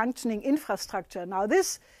well functioning infrastructure. Now,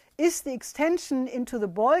 this is the extension into the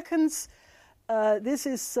Balkans. This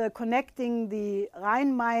is connecting the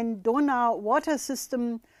Rhine-Main-Donau water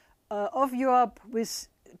system of Europe with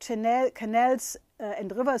canals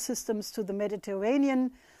and river systems to the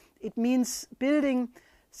Mediterranean. It means building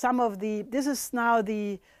some of the, this is now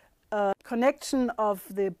the connection of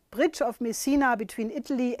the bridge of Messina between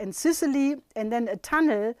Italy and Sicily, and then a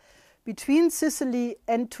tunnel between Sicily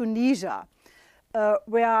and Tunisia,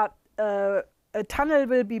 where a tunnel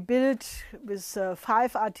will be built with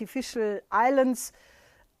 5 artificial islands,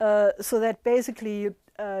 so that basically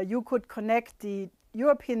you could connect the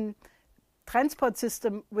European transport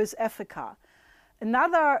system with Africa.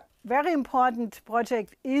 Another very important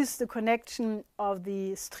project is the connection of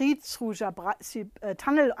the street through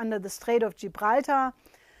tunnel under the Strait of Gibraltar.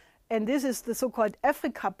 And this is the so-called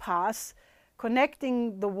Africa Pass,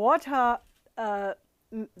 connecting the water,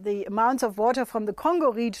 the amounts of water from the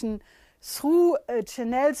Congo region through a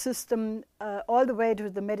canal system all the way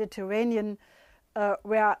to the Mediterranean,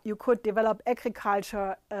 where you could develop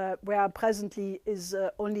agriculture, where presently is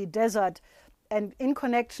only desert and in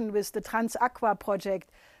connection with the Transaqua project,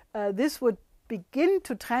 this would begin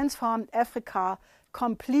to transform Africa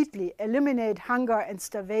completely, eliminate hunger and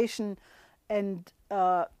starvation and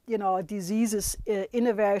diseases in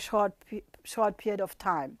a very short period of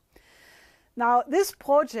time. Now, this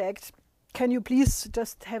project, can you please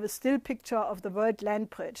just have a still picture of the World Land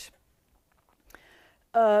Bridge?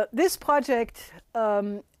 This project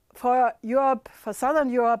for Europe, for Southern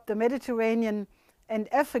Europe, the Mediterranean and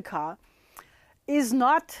Africa is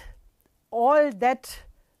not all that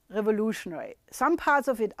revolutionary. Some parts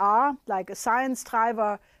of it are, like a science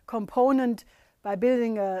driver component by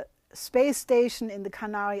building a space station in the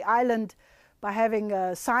Canary Island, by having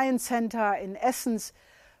a science center in Essence.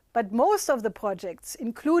 But most of the projects,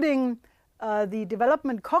 including the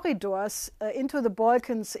development corridors into the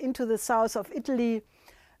Balkans, into the south of Italy,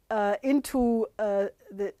 into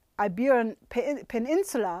the Iberian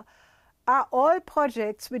Peninsula, are all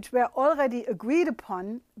projects which were already agreed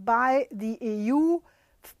upon by the EU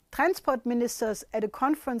transport ministers at a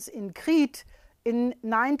conference in Crete in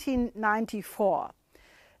 1994.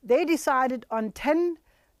 They decided on 10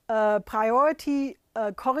 priority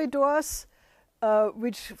corridors,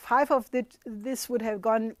 which 5 of this would have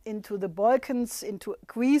gone into the Balkans, into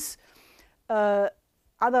Greece,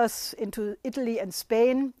 others into Italy and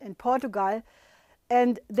Spain and Portugal.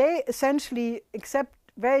 And they essentially, except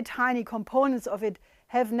very tiny components of it,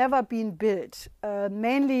 have never been built,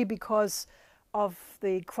 mainly because of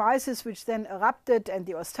the crisis which then erupted and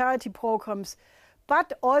the austerity programs,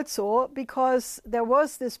 but also because there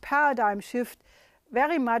was this paradigm shift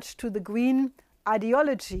very much to the green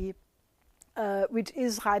ideology, which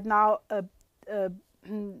is right now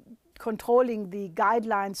controlling the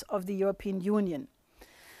guidelines of the European Union.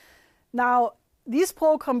 Now, these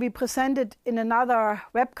programs we presented in another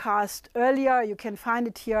webcast earlier. You can find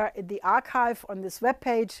it here in the archive on this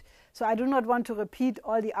webpage. So I do not want to repeat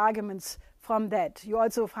all the arguments from that. You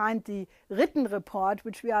also find the written report,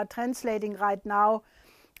 which we are translating right now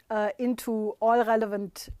into all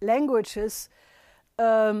relevant languages.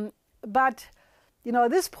 But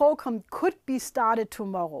this program could be started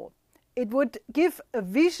tomorrow. It would give a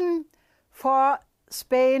vision for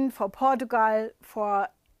Spain, for Portugal, for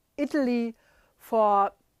Italy,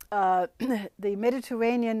 for the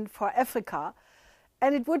Mediterranean, for Africa,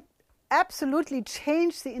 and it would absolutely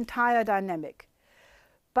change the entire dynamic.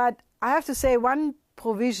 But I have to say one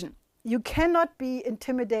provision. You cannot be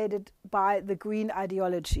intimidated by the green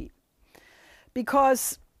ideology,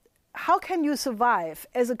 because how can you survive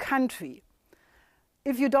as a country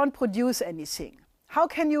if you don't produce anything? How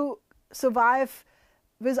can you survive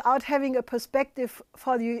without having a perspective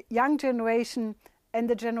for the young generation and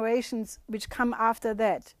the generations which come after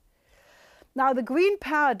that? Now, the green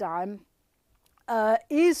paradigm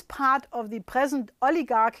is part of the present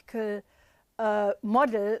oligarchical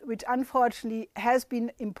model, which unfortunately has been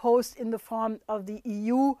imposed in the form of the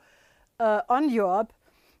EU on Europe,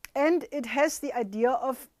 and it has the idea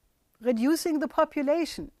of reducing the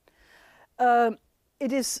population.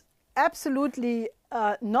 It is absolutely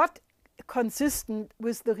not consistent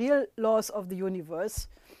with the real laws of the universe.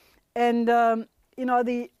 And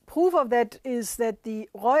the proof of that is that the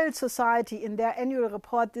Royal Society in their annual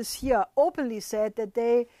report this year openly said that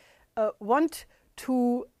they want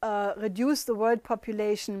to reduce the world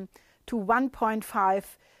population to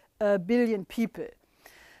 1.5 billion people.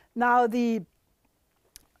 Now, the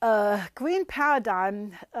green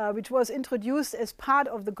paradigm, which was introduced as part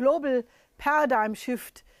of the global paradigm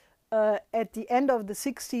shift at the end of the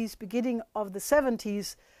 60s, beginning of the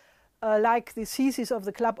 70s, like the thesis of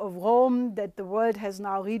the Club of Rome, that the world has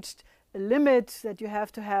now reached a limit, that you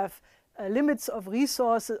have to have limits of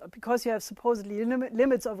resources. Because you have supposedly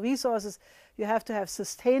limits of resources, you have to have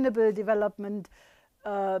sustainable development,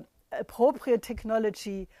 appropriate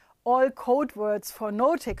technology, all code words for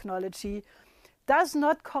no technology, does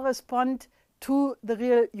not correspond to the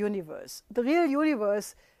real universe. The real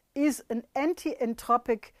universe is an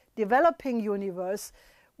anti-entropic developing universe,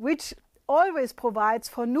 which always provides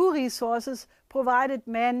for new resources, provided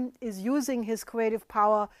man is using his creative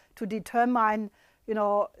power to determine,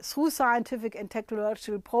 through scientific and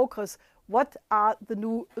technological progress, what are the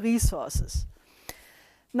new resources.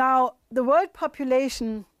 Now, the world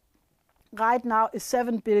population right now is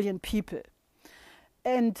 7 billion people.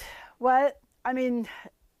 And,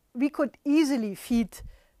 we could easily feed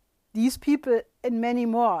these people and many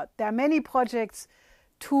more. There are many projects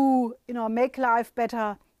to, make life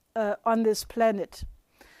better on this planet.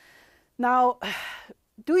 Now,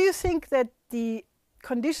 do you think that the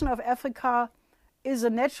condition of Africa is a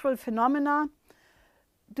natural phenomena?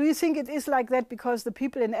 Do you think it is like that because the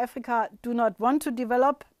people in Africa do not want to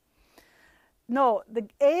develop? no, the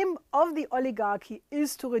aim of the oligarchy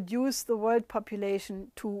is to reduce the world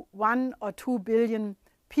population to 1 or 2 billion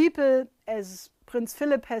people, as Prince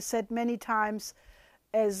Philip has said many times,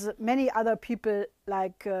 as many other people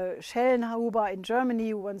like Schellenhuber in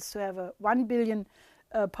Germany, who wants to have a 1 billion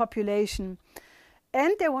population.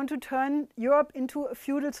 And they want to turn Europe into a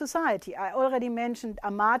feudal society. I already mentioned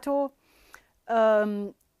Amato,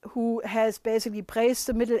 who has basically praised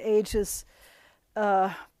the Middle Ages.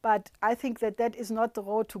 But I think that that is not the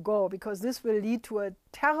road to go, because this will lead to a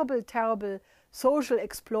terrible, terrible social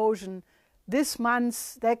explosion this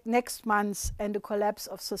month, next month, and the collapse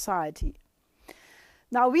of society.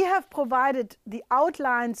 Now, we have provided the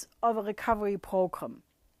outlines of a recovery program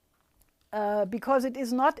because it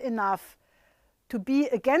is not enough to be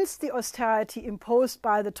against the austerity imposed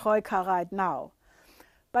by the Troika right now.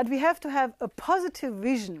 But we have to have a positive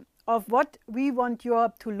vision of what we want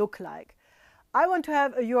Europe to look like. I want to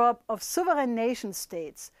have a Europe of sovereign nation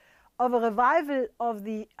states, of a revival of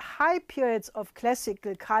the high periods of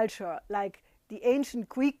classical culture, like the ancient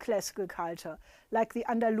Greek classical culture, like the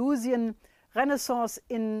Andalusian Renaissance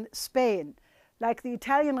in Spain, like the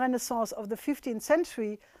Italian Renaissance of the 15th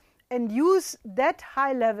century, and use that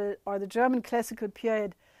high level, or the German classical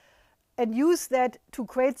period, and use that to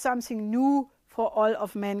create something new for all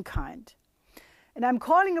of mankind. And I'm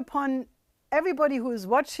calling upon everybody who is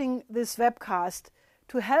watching this webcast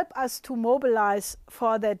to help us to mobilize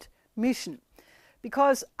for that mission.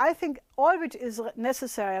 Because I think all which is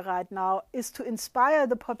necessary right now is to inspire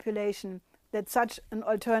the population that such an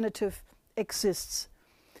alternative exists.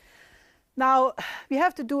 Now, we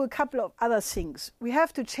have to do a couple of other things. We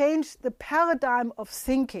have to change the paradigm of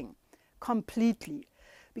thinking completely.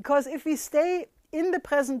 Because if we stay in the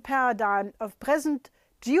present paradigm of present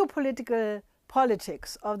geopolitical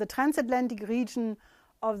politics, of the transatlantic region,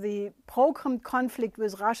 of the programmed conflict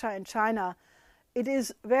with Russia and China, it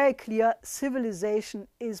is very clear civilization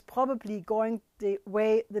is probably going the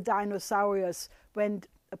way the dinosaurs went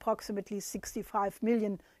approximately 65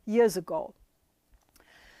 million years ago.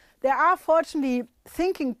 There are fortunately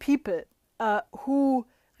thinking people who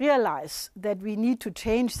realize that we need to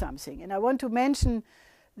change something. And I want to mention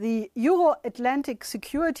the Euro-Atlantic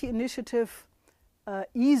Security Initiative,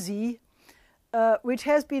 EASY, which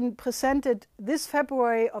has been presented this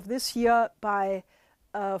February of this year by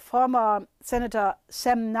former Senator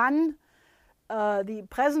Sam Nunn, the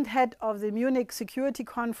present head of the Munich Security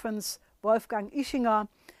Conference, Wolfgang Ischinger,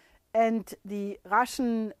 and the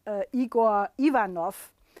Russian Igor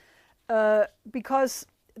Ivanov, because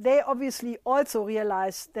they obviously also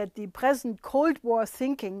realize that the present Cold War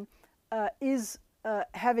thinking is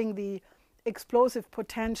having the explosive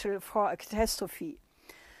potential for a catastrophe.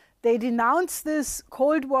 They denounce this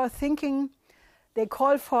Cold War thinking. They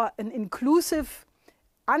call for an inclusive,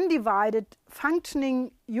 undivided,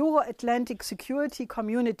 functioning Euro-Atlantic security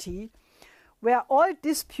community where all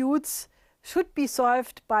disputes should be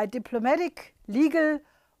solved by diplomatic, legal,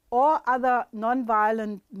 or other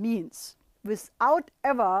non-violent means, without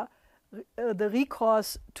ever the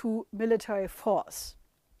recourse to military force.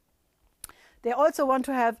 They also want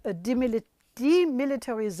to have a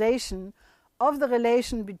demilitarization of the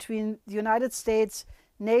relation between the United States,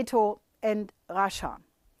 NATO, and Russia.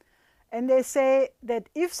 And they say that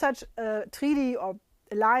if such a treaty or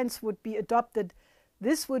alliance would be adopted,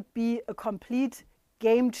 this would be a complete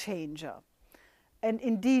game changer. And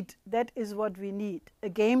indeed, that is what we need, a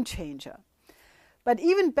game changer. But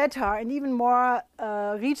even better and even more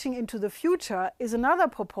reaching into the future is another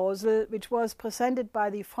proposal which was presented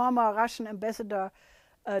by the former Russian ambassador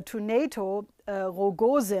to NATO,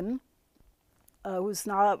 Rogozin, who is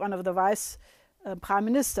now one of the vice prime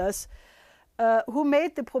ministers, who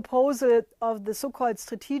made the proposal of the so-called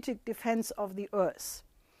strategic defense of the Earth.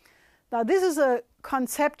 Now, this is a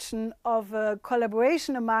conception of a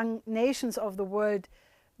collaboration among nations of the world,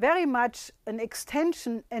 very much an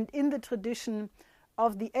extension and in the tradition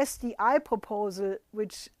of the SDI proposal,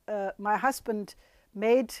 which my husband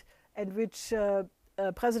made and which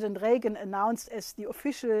President Reagan announced as the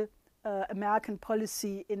official American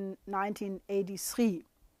policy in 1983.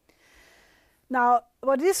 Now,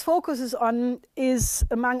 what this focuses on is,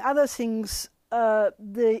 among other things,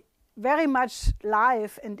 the very much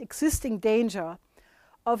live and existing danger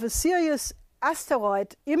of a serious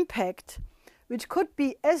asteroid impact, which could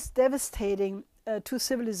be as devastating to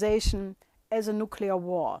civilization as a nuclear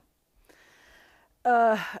war.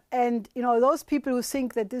 And, you know, those people who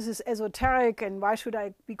think that this is esoteric and why should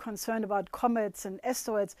I be concerned about comets and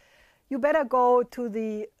asteroids, you better go to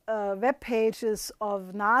the web pages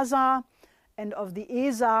of NASA and of the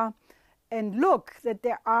ESA and look that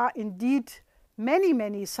there are indeed many,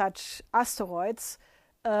 many such asteroids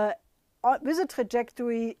with a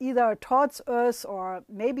trajectory either towards Earth or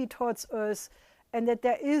maybe towards Earth, and that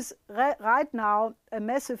there is right now a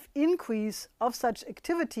massive increase of such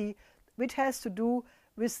activity, which has to do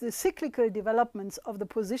with the cyclical developments of the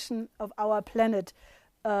position of our planet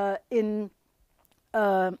in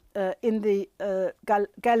the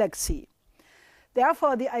galaxy.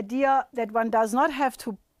 Therefore, the idea that one does not have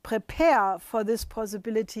to prepare for this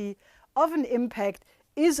possibility of an impact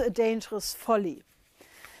is a dangerous folly.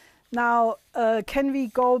 Now, can we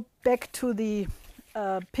go back to the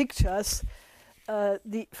pictures?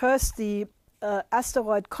 First, the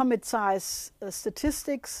asteroid comet size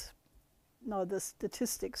statistics. No, the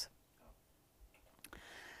statistics.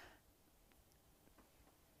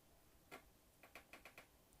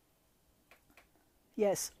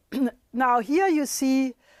 Yes. Now here you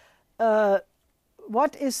see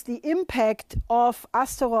what is the impact of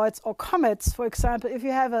asteroids or comets. For example, if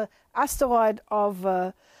you have an asteroid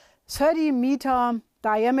of 30-meter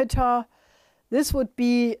diameter, this would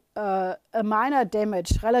be a minor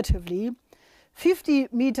damage relatively.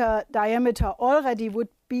 50-meter diameter already would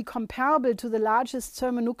be comparable to the largest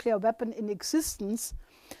thermonuclear weapon in existence.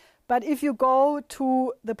 But if you go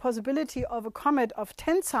to the possibility of a comet of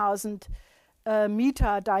 10,000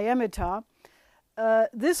 meter diameter,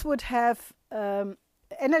 this would have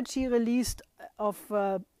energy released of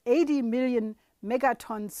 80 million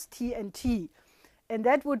megatons TNT. And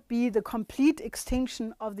that would be the complete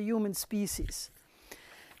extinction of the human species.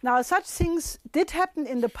 Now, such things did happen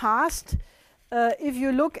in the past. If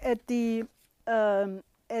you look at the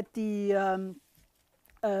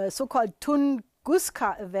so-called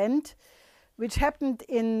Tunguska event, which happened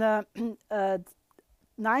in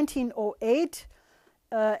 1908,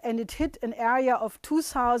 and it hit an area of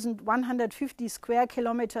 2,150 square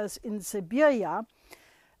kilometers in Siberia.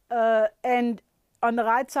 And on the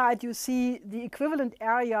right side, you see the equivalent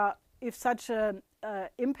area if such an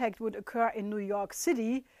impact would occur in New York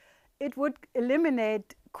City. It would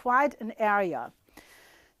eliminate quite an area.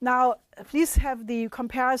 Now, please have the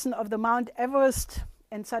comparison of the Mount Everest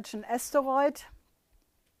and such an asteroid.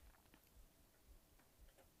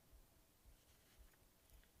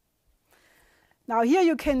 Now here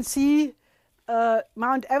you can see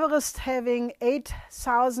Mount Everest having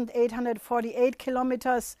 8,848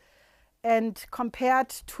 kilometers, and compared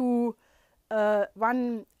to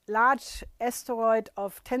one large asteroid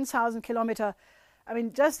of 10,000 kilometers. I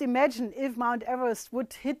mean, just imagine if Mount Everest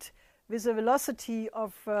would hit with a velocity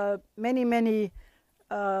of many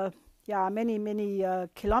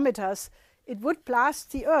kilometers, it would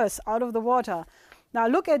blast the Earth out of the water. Now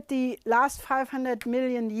look at the last 500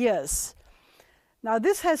 million years. Now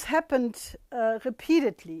this has happened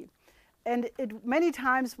repeatedly, and it many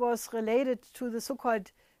times was related to the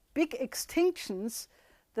so-called big extinctions,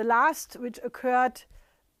 the last which occurred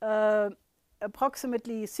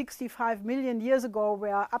approximately 65 million years ago,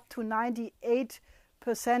 where up to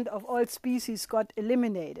 98% of all species got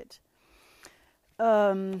eliminated.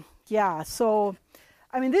 So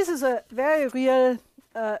I mean, this is a very real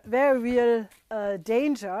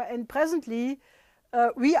danger, and presently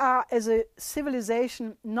we are, as a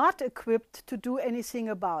civilization, not equipped to do anything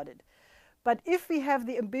about it. But if we have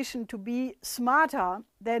the ambition to be smarter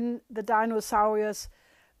than the dinosaurs,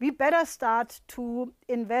 we better start to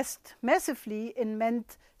invest massively in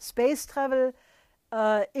manned space travel,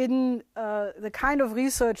 in the kind of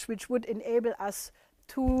research which would enable us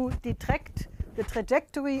to detect the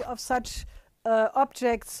trajectory of such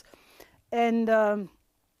objects. And,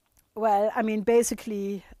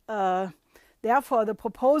 basically, therefore, the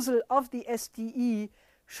proposal of the SDE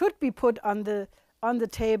should be put on the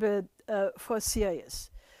table for serious.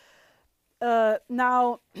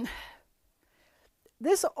 Now,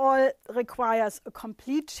 this all requires a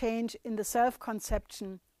complete change in the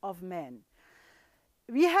self-conception of man.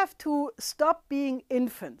 We have to stop being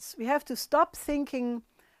infants. We have to stop thinking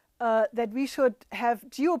that we should have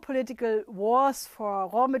geopolitical wars for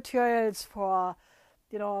raw materials, for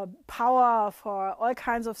power, for all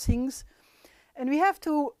kinds of things. And we have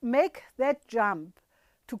to make that jump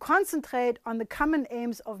to concentrate on the common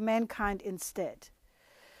aims of mankind instead.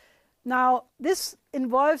 Now, this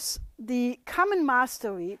involves the common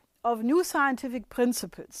mastery of new scientific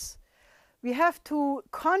principles. We have to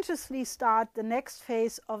consciously start the next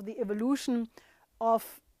phase of the evolution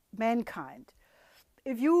of mankind.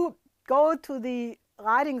 If you go to the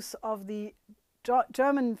writings of the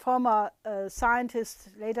German former scientist,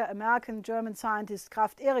 later American German scientist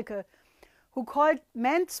Kraft-Ehricke, who called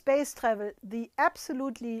manned space travel the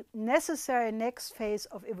absolutely necessary next phase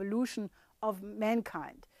of evolution of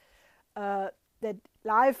mankind. that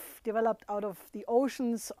life developed out of the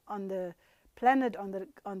oceans on the planet,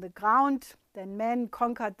 on the ground. Then man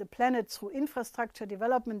conquered the planet through infrastructure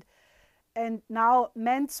development. And now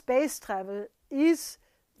manned space travel is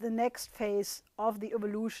the next phase of the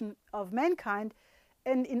evolution of mankind.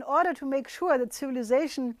 And in order to make sure that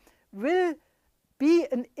civilization will be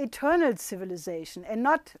an eternal civilization and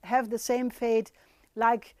not have the same fate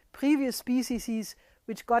like previous species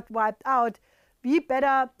which got wiped out, we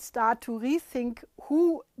better start to rethink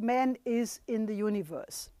who man is in the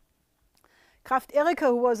universe. Kraft Erika,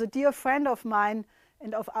 who was a dear friend of mine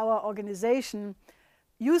and of our organization,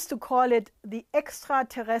 used to call it the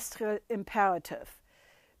extraterrestrial imperative,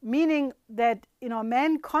 meaning that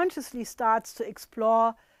man consciously starts to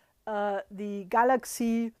explore the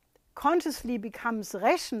galaxy, consciously becomes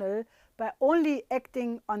rational by only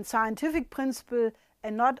acting on scientific principle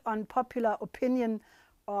and not on popular opinion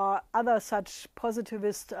or other such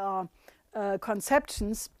positivist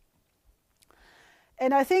conceptions.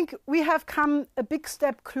 And I think we have come a big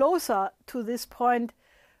step closer to this point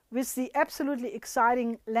with the absolutely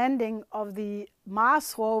exciting landing of the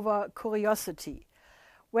Mars rover Curiosity,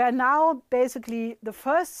 where now basically the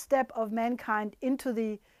first step of mankind into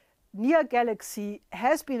the near galaxy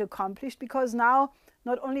has been accomplished, because now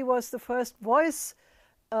not only was the first voice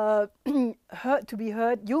human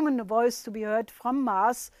voice to be heard from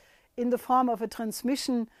Mars in the form of a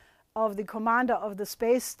transmission of the commander of the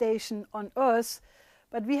space station on Earth,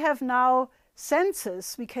 but we have now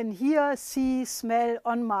senses. We can hear, see, smell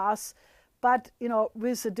on Mars, but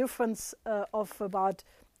with a difference of about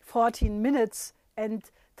 14 minutes and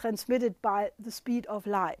transmitted by the speed of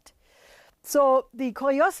light. So the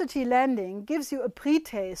Curiosity landing gives you a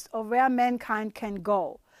pre-taste of where mankind can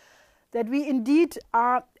go, that we indeed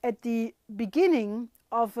are at the beginning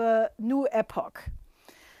of a new epoch.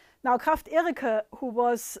 Now, Kraft Erika, who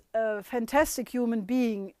was a fantastic human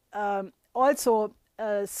being, also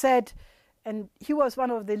said, and he was one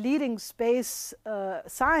of the leading space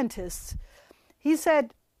scientists, he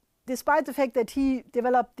said, despite the fact that he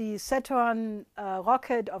developed the Saturn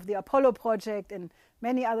rocket of the Apollo project and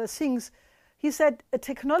many other things, he said a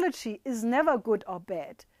technology is never good or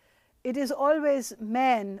bad. It is always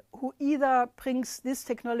man who either brings this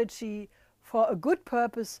technology for a good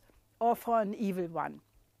purpose or for an evil one.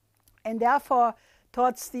 And therefore,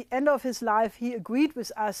 towards the end of his life, he agreed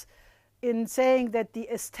with us in saying that the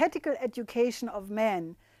aesthetical education of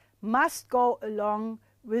man must go along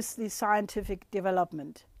with the scientific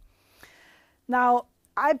development. Now,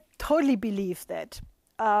 I totally believe that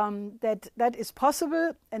that is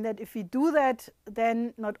possible, and that if we do that,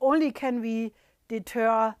 then not only can we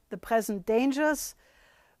deter the present dangers,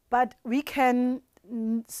 but we can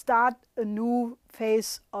start a new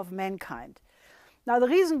phase of mankind. Now, the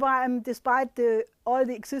reason why I'm, despite all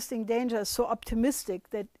the existing dangers, so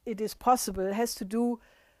optimistic that it is possible has to do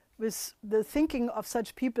with the thinking of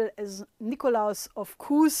such people as Nicolaus of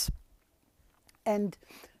Cues and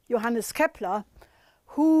Johannes Kepler,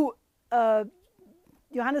 who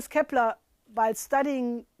Johannes Kepler, while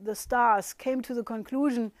studying the stars, came to the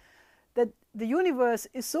conclusion that the universe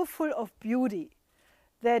is so full of beauty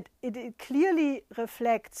that it clearly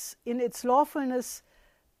reflects in its lawfulness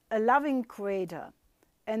a loving creator,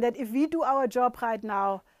 and that if we do our job right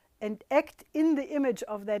now and act in the image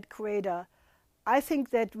of that creator, I think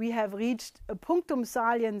that we have reached a punctum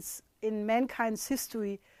saliens in mankind's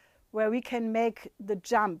history where we can make the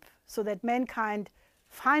jump so that mankind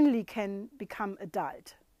finally can become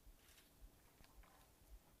adult.